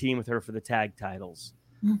and team with her for the tag titles.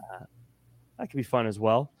 That could be fun as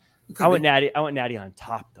well. I want Natty on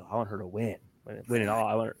top, though. I want her to win it all.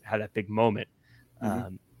 I want her to have that big moment.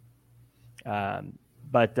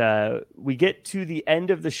 But we get to the end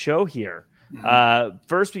of the show here.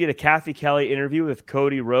 First, we get a Kathy Kelly interview with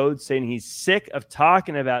Cody Rhodes saying he's sick of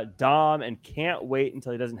talking about Dom and can't wait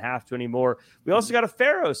until he doesn't have to anymore. We also got a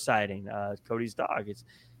Pharaoh sighting, Cody's dog.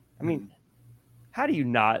 How do you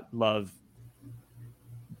not love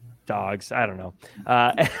dogs? I don't know.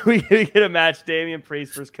 We get a match, Damian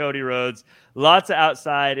Priest versus Cody Rhodes. Lots of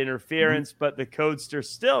outside interference, but the Codester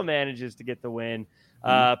still manages to get the win.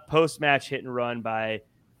 Post-match hit and run by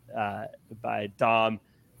Dom.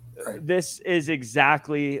 Right. This is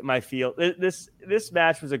exactly my feel. This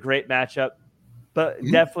match was a great matchup, but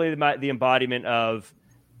definitely the embodiment of,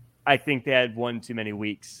 I think they had one too many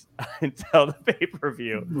weeks until the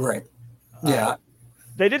pay-per-view. Right. Yeah.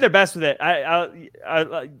 They did their best with it. I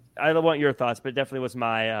want your thoughts, but it definitely was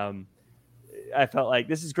my. I felt like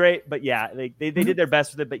this is great, but yeah, they did their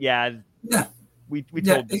best with it, but yeah, we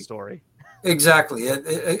told the story. Exactly.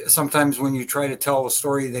 Sometimes when you try to tell a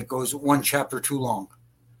story that goes one chapter too long,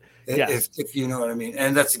 if you know what I mean,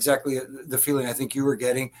 and that's exactly the feeling I think you were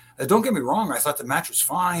getting. Don't get me wrong; I thought the match was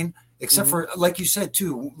fine, except for, like you said,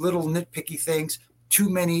 too little nitpicky things. Too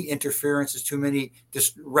many interferences, too many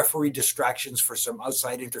referee distractions for some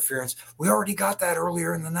outside interference. We already got that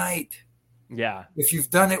earlier in the night. Yeah. If you've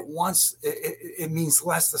done it once, it means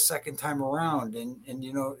less the second time around. And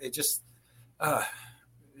it just,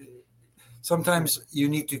 sometimes you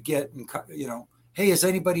need to get, hey, is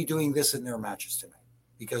anybody doing this in their matches tonight?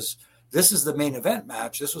 Because this is the main event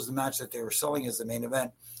match. This was the match that they were selling as the main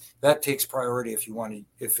event. That takes priority if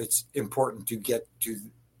it's important to get to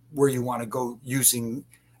where you want to go using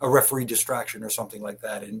a referee distraction or something like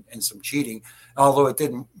that and some cheating, although it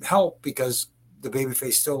didn't help because the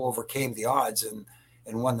babyface still overcame the odds and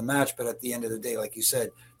won the match. But at the end of the day, like you said,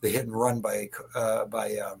 the hit and run by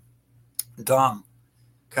Dom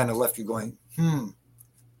kind of left you going,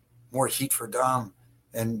 more heat for Dom,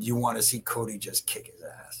 and you want to see Cody just kick his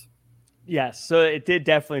ass. Yes, so it did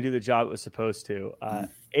definitely do the job it was supposed to.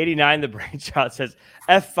 89, the brain shot says,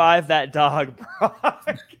 F5 that dog,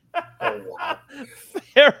 Brock. Oh, wow.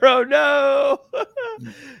 Pharaoh, no.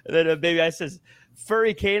 And then Baby Ice says,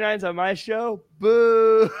 furry canines on my show?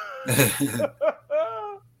 Boo. Baby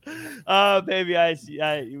Ice,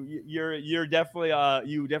 you're definitely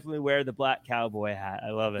you definitely wear the black cowboy hat. I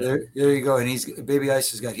love it. There you go. And Baby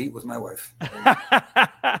Ice has got heat with my wife.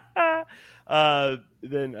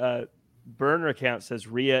 Then burner account says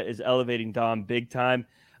Rhea is elevating Dom big time.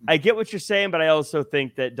 I get what you're saying, but I also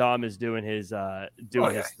think that Dom is doing his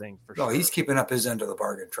thing for sure. He's keeping up his end of the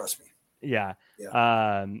bargain. Trust me. Yeah.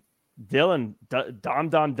 Dylan,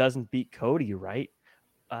 Dom doesn't beat Cody, right?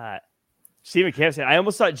 Stephen Camp said, I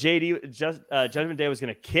almost thought Judgment Day was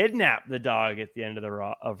going to kidnap the dog at the end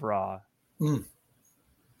of Raw. That'd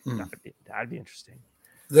be interesting.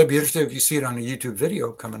 That'd be interesting if you see it on a YouTube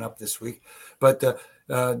video coming up this week. But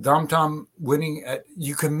Dom Tom winning,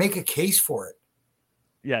 you can make a case for it.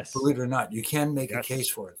 Yes. Believe it or not, you can make a case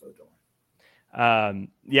for it, though, Dylan.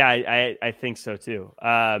 I think so, too.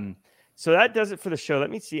 So that does it for the show.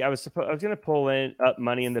 Let me see. I was going to pull up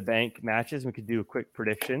Money in the Bank matches. We could do quick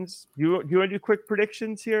predictions. You want to do quick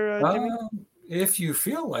predictions here, Jimmy? If you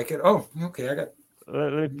feel like it. Oh, okay. I got.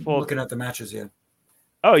 Let me pull. Looking at the matches, yeah.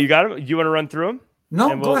 Oh, you got them? You want to run through them?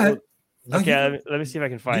 No, go ahead. Okay, let me see if I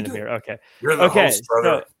can find them here. Okay. You're the host,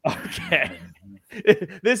 brother. Okay.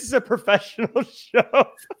 This is a professional show.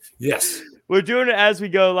 Yes. We're doing it as we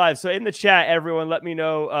go live. So in the chat, everyone, let me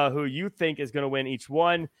know who you think is going to win each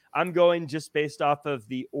one. I'm going just based off of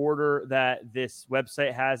the order that this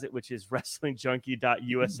website has it, which is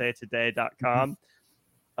wrestlingjunkie.usatoday.com.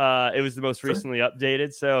 It was the most recently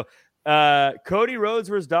updated. So Cody Rhodes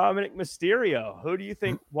versus Dominic Mysterio. Who do you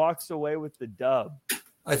think walks away with the dub?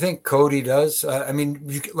 I think Cody does.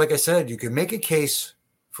 Like I said, you can make a case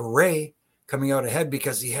for Ray coming out ahead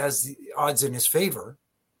because he has the odds in his favor,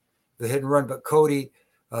 the hit and run. But Cody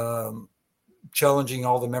challenging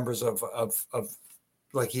all the members of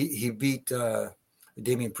like he beat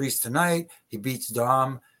Damian Priest tonight. He beats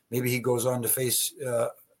Dom. Maybe he goes on to face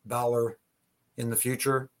Balor in the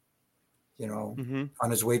future,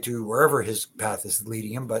 on his way to wherever his path is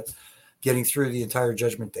leading him, but getting through the entire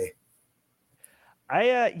Judgment Day.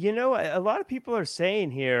 A lot of people are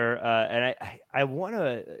saying here, and I want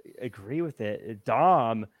to agree with it.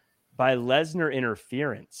 Dom by Lesnar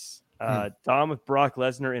interference. Dom with Brock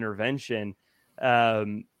Lesnar intervention.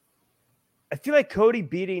 I feel like Cody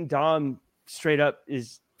beating Dom straight up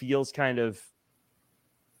feels kind of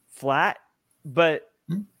flat, but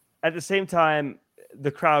at the same time,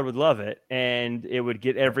 the crowd would love it, and it would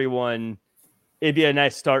get everyone. It'd be a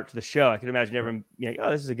nice start to the show. I can imagine everyone being like, oh,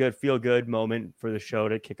 this is a good feel-good moment for the show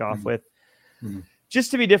to kick off with. Just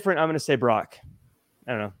to be different, I'm going to say Brock.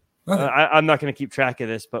 I don't know. Okay. I'm not going to keep track of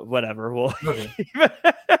this, but whatever. We'll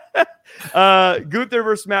Gunther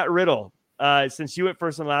versus Matt Riddle. Since you went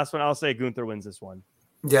first on the last one, I'll say Gunther wins this one.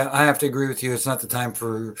 Yeah, I have to agree with you. It's not the time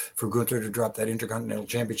for Gunther to drop that Intercontinental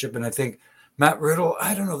Championship. And I think Matt Riddle,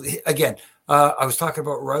 I don't know. Again, I was talking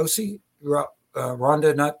about Rousey,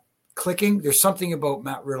 Ronda not clicking. There's something about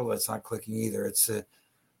Matt Riddle that's not clicking either. It's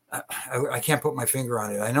I can't put my finger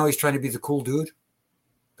on it. I know he's trying to be the cool dude,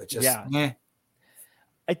 but just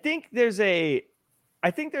I think there's a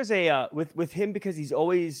with him because he's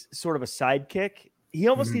always sort of a sidekick. He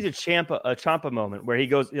almost needs a Ciampa moment where he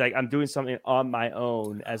goes like, I'm doing something on my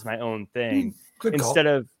own as my own thing instead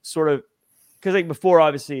of sort of because like before,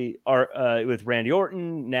 obviously, with Randy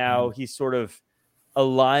Orton, now he's sort of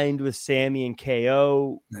aligned with Sammy and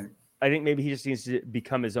KO. Right. I think maybe he just needs to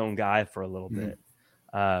become his own guy for a little bit.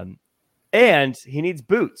 And he needs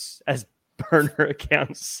boots, as burner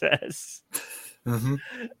account says.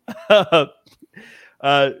 Ronda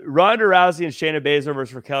Rousey and Shayna Baszler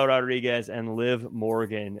versus Raquel Rodriguez and Liv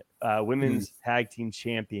Morgan, women's tag team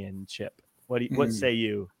championship. What say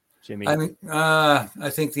you, Jimmy? I mean, I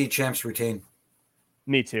think the champs retain.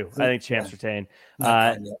 Me too. I think champs retain.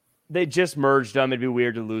 They just merged them. It'd be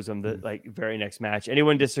weird to lose them the very next match.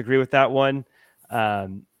 Anyone disagree with that one?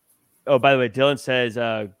 Oh, by the way, Dylan says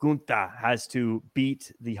Gunther has to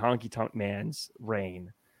beat the Honky Tonk Man's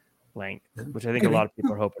reign length, which I think a lot of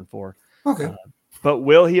people are hoping for. Okay. But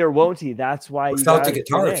will he or won't he? That's why without the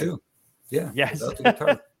guitar too. Yeah. Yes. Without the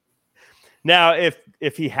guitar. Now,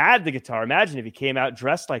 if he had the guitar, imagine if he came out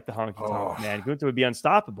dressed like the Honky Tonk Man. Gunther would be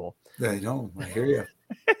unstoppable. I know. I hear you.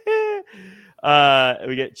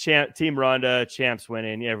 We get Team Ronda, champs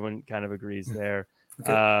winning. Everyone kind of agrees there.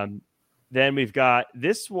 Okay. Then we've got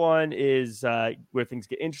this one is where things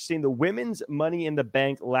get interesting. The women's Money in the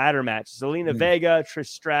Bank ladder match. Zelina Vega, Trish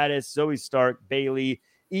Stratus, Zoe Stark, Bayley,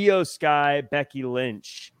 Io Sky, Becky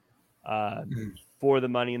Lynch for the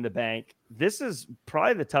Money in the Bank. This is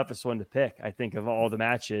probably the toughest one to pick, I think, of all the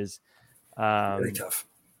matches. Very tough.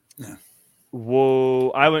 Yeah.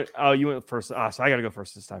 Whoa. You went first. So I got to go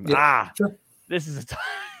first this time. Sure. This is a tough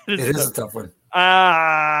a tough one.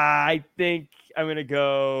 I think I'm going to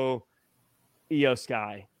go Io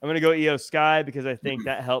Sky. I'm going to go Io Sky because I think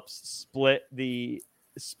that helps split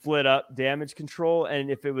up damage control. And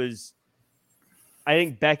if it was, I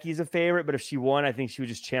think Becky's a favorite, but if she won, I think she would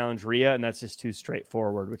just challenge Rhea, and that's just too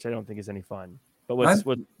straightforward, which I don't think is any fun. But what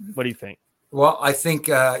do you think? Well, I think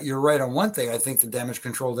you're right on one thing. I think the damage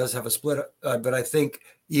control does have a split, but I think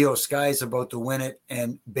Io Sky is about to win it,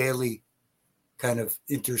 and Bayley kind of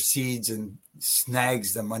intercedes and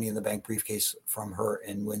snags the Money in the Bank briefcase from her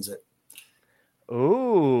and wins it.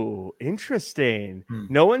 Oh, interesting.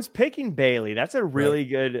 No one's picking Bayley. That's a really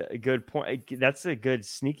good point. That's a good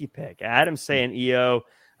sneaky pick. Adam's saying Io.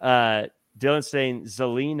 Dylan's saying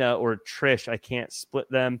Zelina or Trish. I can't split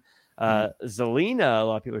them. Zelina, a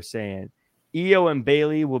lot of people are saying. Io and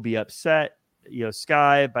Bayley will be upset. Io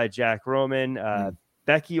Sky by Jack Roman.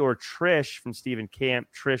 Becky or Trish from Stephen Camp.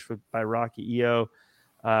 Trish by Rocky Io.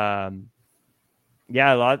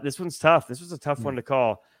 This one's tough. This was a tough one to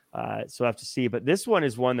call. So I have to see. But this one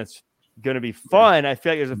is one that's going to be fun. I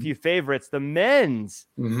feel like there's a few favorites. The men's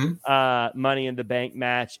Money in the Bank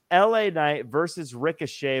match. LA Knight versus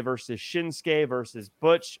Ricochet versus Shinsuke versus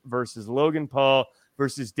Butch versus Logan Paul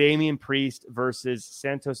versus Damian Priest versus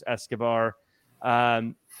Santos Escobar.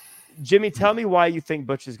 Jimmy, tell me why you think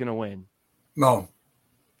Butch is going to win. No.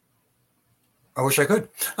 I wish I could.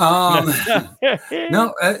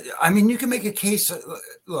 No, I mean, you can make a case.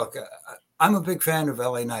 Look, I'm a big fan of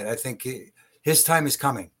LA Knight. I think his time is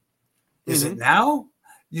coming. Is it now?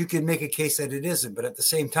 You can make a case that it isn't, but at the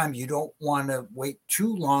same time, you don't want to wait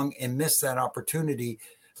too long and miss that opportunity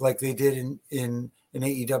like they did in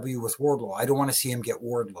AEW with Wardlow. I don't want to see him get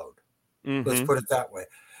Wardlowed. Let's put it that way.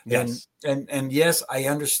 Yes. And yes, I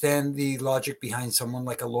understand the logic behind someone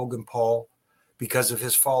like a Logan Paul because of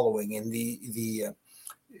his following and the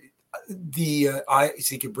eyes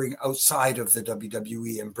he could bring outside of the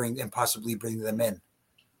WWE and possibly bring them in,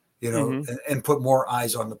 and put more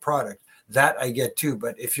eyes on the product. That I get too.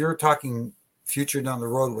 But if you're talking future down the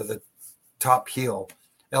road with a top heel,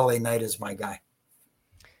 LA Knight is my guy.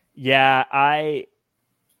 Yeah,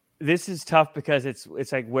 this is tough because it's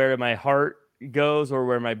like where my heart goes or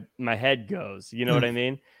where my head goes. You know what I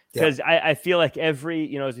mean? Because I feel like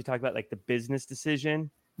every, as we talk about like the business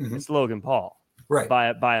decision, it's Logan Paul. Right.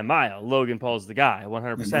 By a mile. Logan Paul's the guy,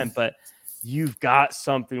 100%. But you've got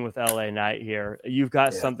something with LA Knight here. You've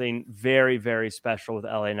got something very, very special with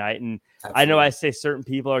LA Knight. And absolutely. I know I say certain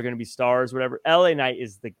people are going to be stars, whatever. LA Knight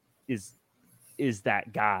is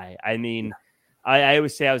that guy. I mean, I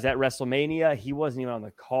always say I was at WrestleMania. He wasn't even on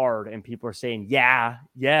the card, and people are saying, yeah.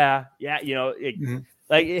 Like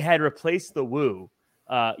it had replaced the woo.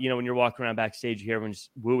 When you're walking around backstage, you hear everyone just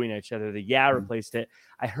wooing at each other. The replaced it.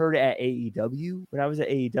 I heard it at AEW. When I was at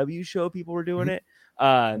AEW show, people were doing it.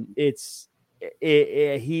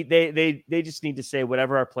 They just need to say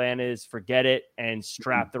whatever our plan is, forget it, and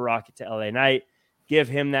strap the rocket to LA Knight. Give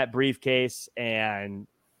him that briefcase, and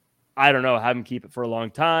I don't know, have him keep it for a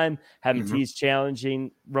long time. Have him tease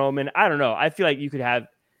challenging Roman. I don't know. I feel like you could have.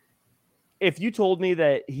 If you told me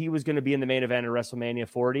that he was going to be in the main event of WrestleMania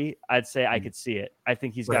 40, I'd say I could see it. I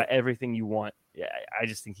think he's got everything you want. Yeah, I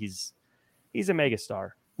just think he's a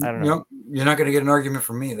megastar. I don't know. You're not going to get an argument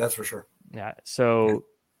from me. That's for sure. Yeah. So,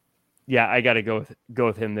 yeah, I got to go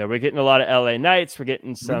with him there. We're getting a lot of LA Knights. We're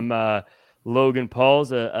getting some Logan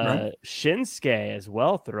Paul's, Shinsuke as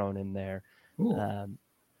well thrown in there.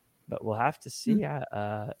 But we'll have to see.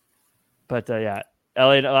 A lot of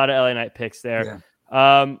LA Knight picks there.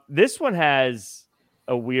 Yeah. This one has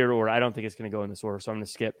a weird order. I don't think it's going to go in this order, so I'm going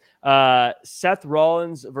to skip. Seth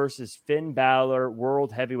Rollins versus Finn Balor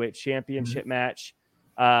World Heavyweight Championship match.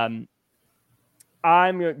 I'm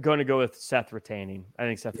going to go with Seth retaining. I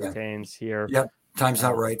think Seth retains here. Yep. Time's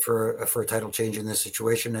not right for a title change in this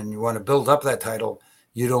situation, and you want to build up that title.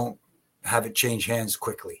 You don't have it change hands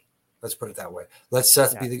quickly. Let's put it that way. Let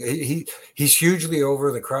Seth be he's hugely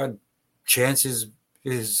over. The crowd chants his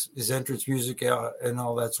entrance music and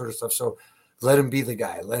all that sort of stuff. So let him be the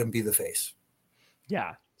guy. Let him be the face.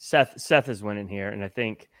 Yeah, Seth is winning here, and I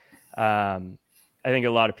think a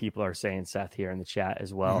lot of people are saying Seth here in the chat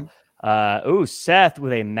as well. Seth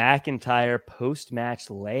with a McIntyre post-match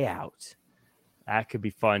layout. That could be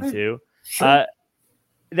fun too. Sure.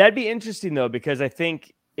 That'd be interesting though, because I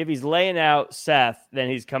think if he's laying out Seth, then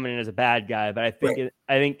he's coming in as a bad guy. But I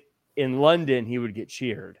think in London he would get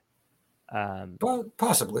cheered.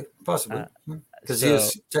 Possibly, because he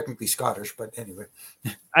is technically Scottish. But anyway,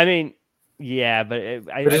 I mean, yeah, but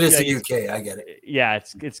it is the UK. I get it. Yeah,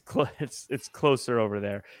 it's closer over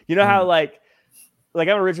there. You know how like I'm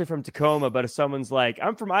originally from Tacoma, but if someone's like,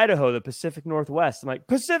 I'm from Idaho, the Pacific Northwest, I'm like,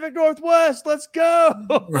 Pacific Northwest, let's go.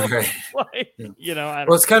 Right.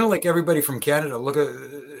 It's kind of like everybody from Canada. Look at,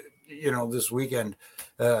 this weekend,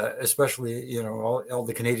 especially, all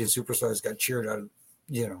the Canadian superstars got cheered out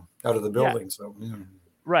of the building. So,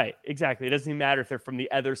 Right, exactly. It doesn't even matter if they're from the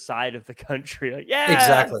other side of the country. Like,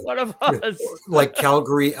 exactly. One of us. Like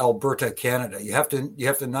Calgary, Alberta, Canada. You have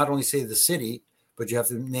to not only say the city, but you have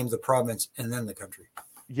to name the province and then the country.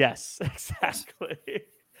 Yes, exactly.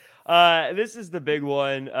 This is the big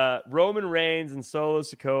one. Roman Reigns and Solo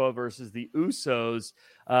Sikoa versus the Usos.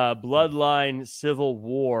 Bloodline Civil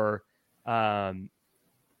War.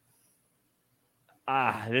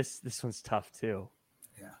 This one's tough too.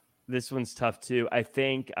 Yeah. This one's tough too. I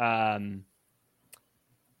think Roman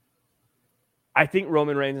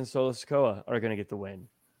Reigns and Solo Sikoa are going to get the win.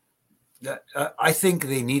 I think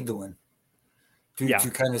they need the win.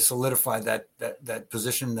 To kind of solidify that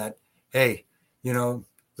position that, hey,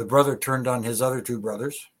 the brother turned on his other two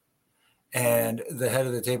brothers and the head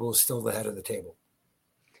of the table is still the head of the table.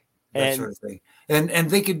 That sort of thing.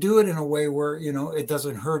 And they could do it in a way where, it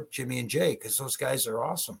doesn't hurt Jimmy and Jay because those guys are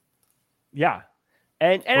awesome. Yeah.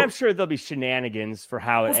 And I'm sure there'll be shenanigans for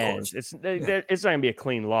how it ends. It's not going to be a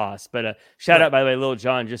clean loss, but shout out, by the way, Lil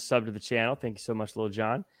John just subbed to the channel. Thank you so much, Lil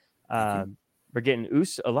John. We're getting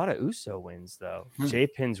a lot of Uso wins, though. Jay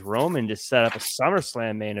pins Roman to set up a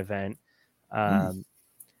SummerSlam main event.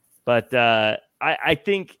 But I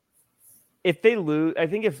think if they lose, I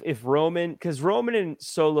think if Roman, because Roman and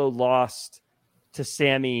Solo lost to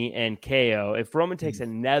Sammy and KO, if Roman takes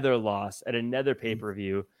another loss at another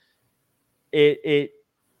pay-per-view, he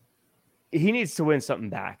needs to win something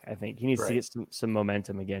back. I think he needs to get some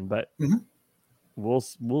momentum again. But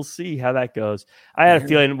we'll see how that goes. I had a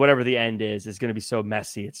feeling whatever the end is going to be so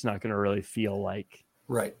messy. It's not going to really feel like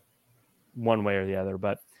one way or the other,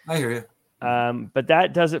 but I hear you. But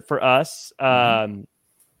that does it for us.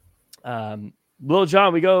 Lil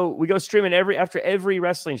John, we go streaming after every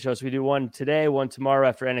wrestling show. So we do one today, one tomorrow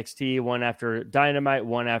after NXT, one after Dynamite,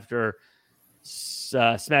 one after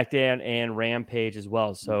SmackDown and Rampage as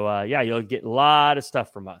well. So you'll get a lot of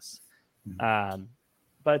stuff from us.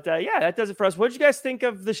 But that does it for us. What did you guys think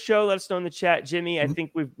of the show? Let us know in the chat, Jimmy. I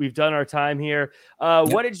think we've done our time here.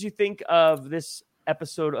 What did you think of this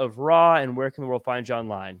episode of Raw, and where can the world find you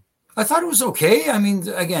online? I thought it was okay. I mean,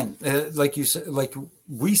 again, like you said, like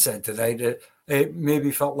we said tonight, it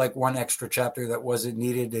maybe felt like one extra chapter that wasn't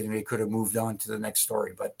needed, and they could have moved on to the next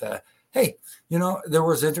story. But hey, there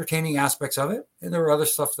was entertaining aspects of it, and there were other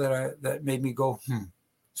stuff that made me go,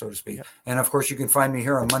 so to speak. Yep. And of course, you can find me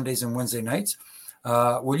here on Mondays and Wednesday nights.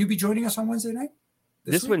 Will you be joining us on Wednesday night?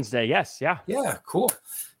 This Wednesday, yes, yeah. Yeah, cool.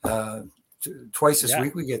 Twice this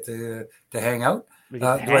week we get to hang out. Do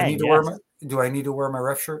I need to wear my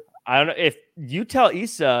ref shirt? I don't know. If you tell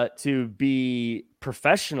Issa to be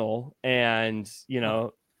professional and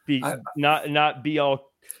not be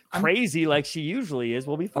all crazy like she usually is,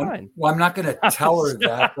 we'll be fine. I'm not going to tell her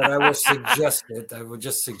that, but I will suggest it. I will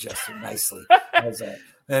just suggest it nicely. How's that?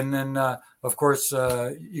 And then, of course,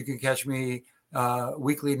 you can catch me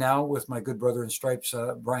weekly now with my good brother in stripes,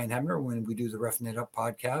 Brian Hemner, when we do the Ref Knit Up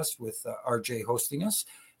podcast with RJ hosting us.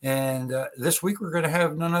 And this week we're going to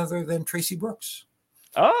have none other than Tracy Brooks.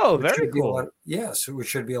 Oh, very cool. Which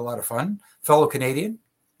should be a lot of fun. Fellow Canadian.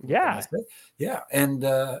 Yeah. Yeah. And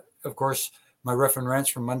of course, my Ref and Rants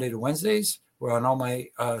from Monday to Wednesdays. We're on all my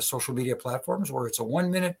social media platforms where it's a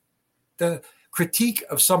 1 minute critique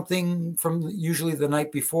of something from usually the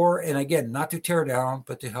night before. And again, not to tear down,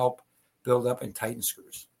 but to help build up and tighten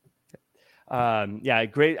screws. Yeah,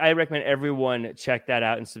 great. I recommend everyone check that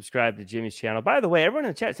out and subscribe to Jimmy's channel. By the way, everyone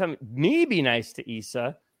in the chat, tell me be nice to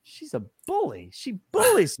Issa. She's a bully. She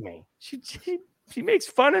bullies me. She makes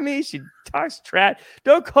fun of me. She talks trash.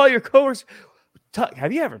 Don't call your coworkers.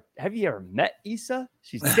 Have you ever met Issa?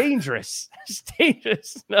 She's dangerous. She's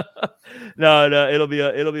dangerous. No. It'll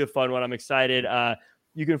be a fun one. I'm excited.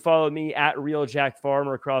 You can follow me at Real Jack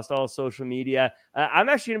Farmer across all social media. I'm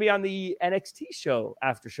actually going to be on the NXT show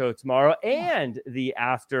after show tomorrow and the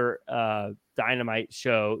after Dynamite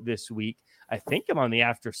show this week. I think I'm on the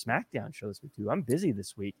after SmackDown show this week too. I'm busy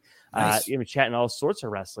this week. Nice. I'm chatting all sorts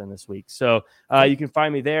of wrestling this week. So you can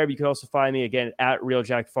find me there. But you can also find me again at Real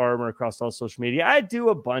Jack Farmer across all social media. I do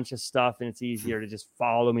a bunch of stuff, and it's easier to just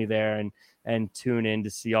follow me there and tune in to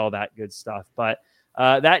see all that good stuff. But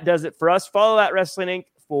that does it for us. Follow at Wrestling Inc.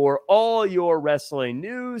 for all your wrestling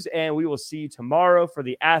news, and we will see you tomorrow for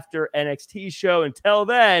the after NXT show. Until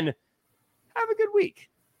then, have a good week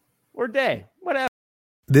or day, whatever.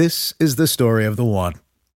 This is the story of the one.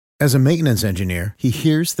 As a maintenance engineer, he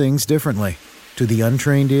hears things differently. To the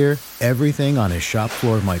untrained ear, everything on his shop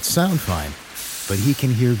floor might sound fine, but he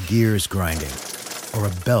can hear gears grinding or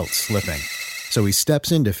a belt slipping. So he steps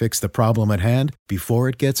in to fix the problem at hand before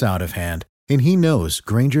it gets out of hand. And he knows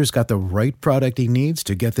Grainger's got the right product he needs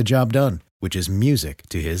to get the job done, which is music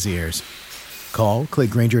to his ears. Call,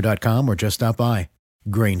 click Grainger.com, or just stop by.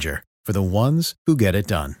 Grainger, for the ones who get it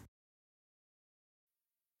done.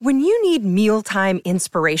 When you need mealtime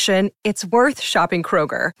inspiration, it's worth shopping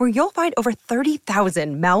Kroger, where you'll find over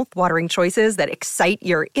 30,000 mouth-watering choices that excite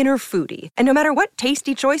your inner foodie. And no matter what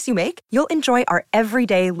tasty choice you make, you'll enjoy our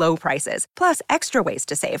everyday low prices, plus extra ways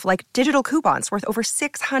to save, like digital coupons worth over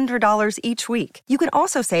 $600 each week. You can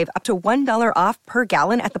also save up to $1 off per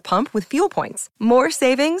gallon at the pump with fuel points. More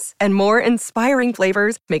savings and more inspiring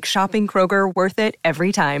flavors make shopping Kroger worth it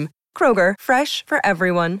every time. Kroger, fresh for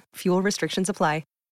everyone. Fuel restrictions apply.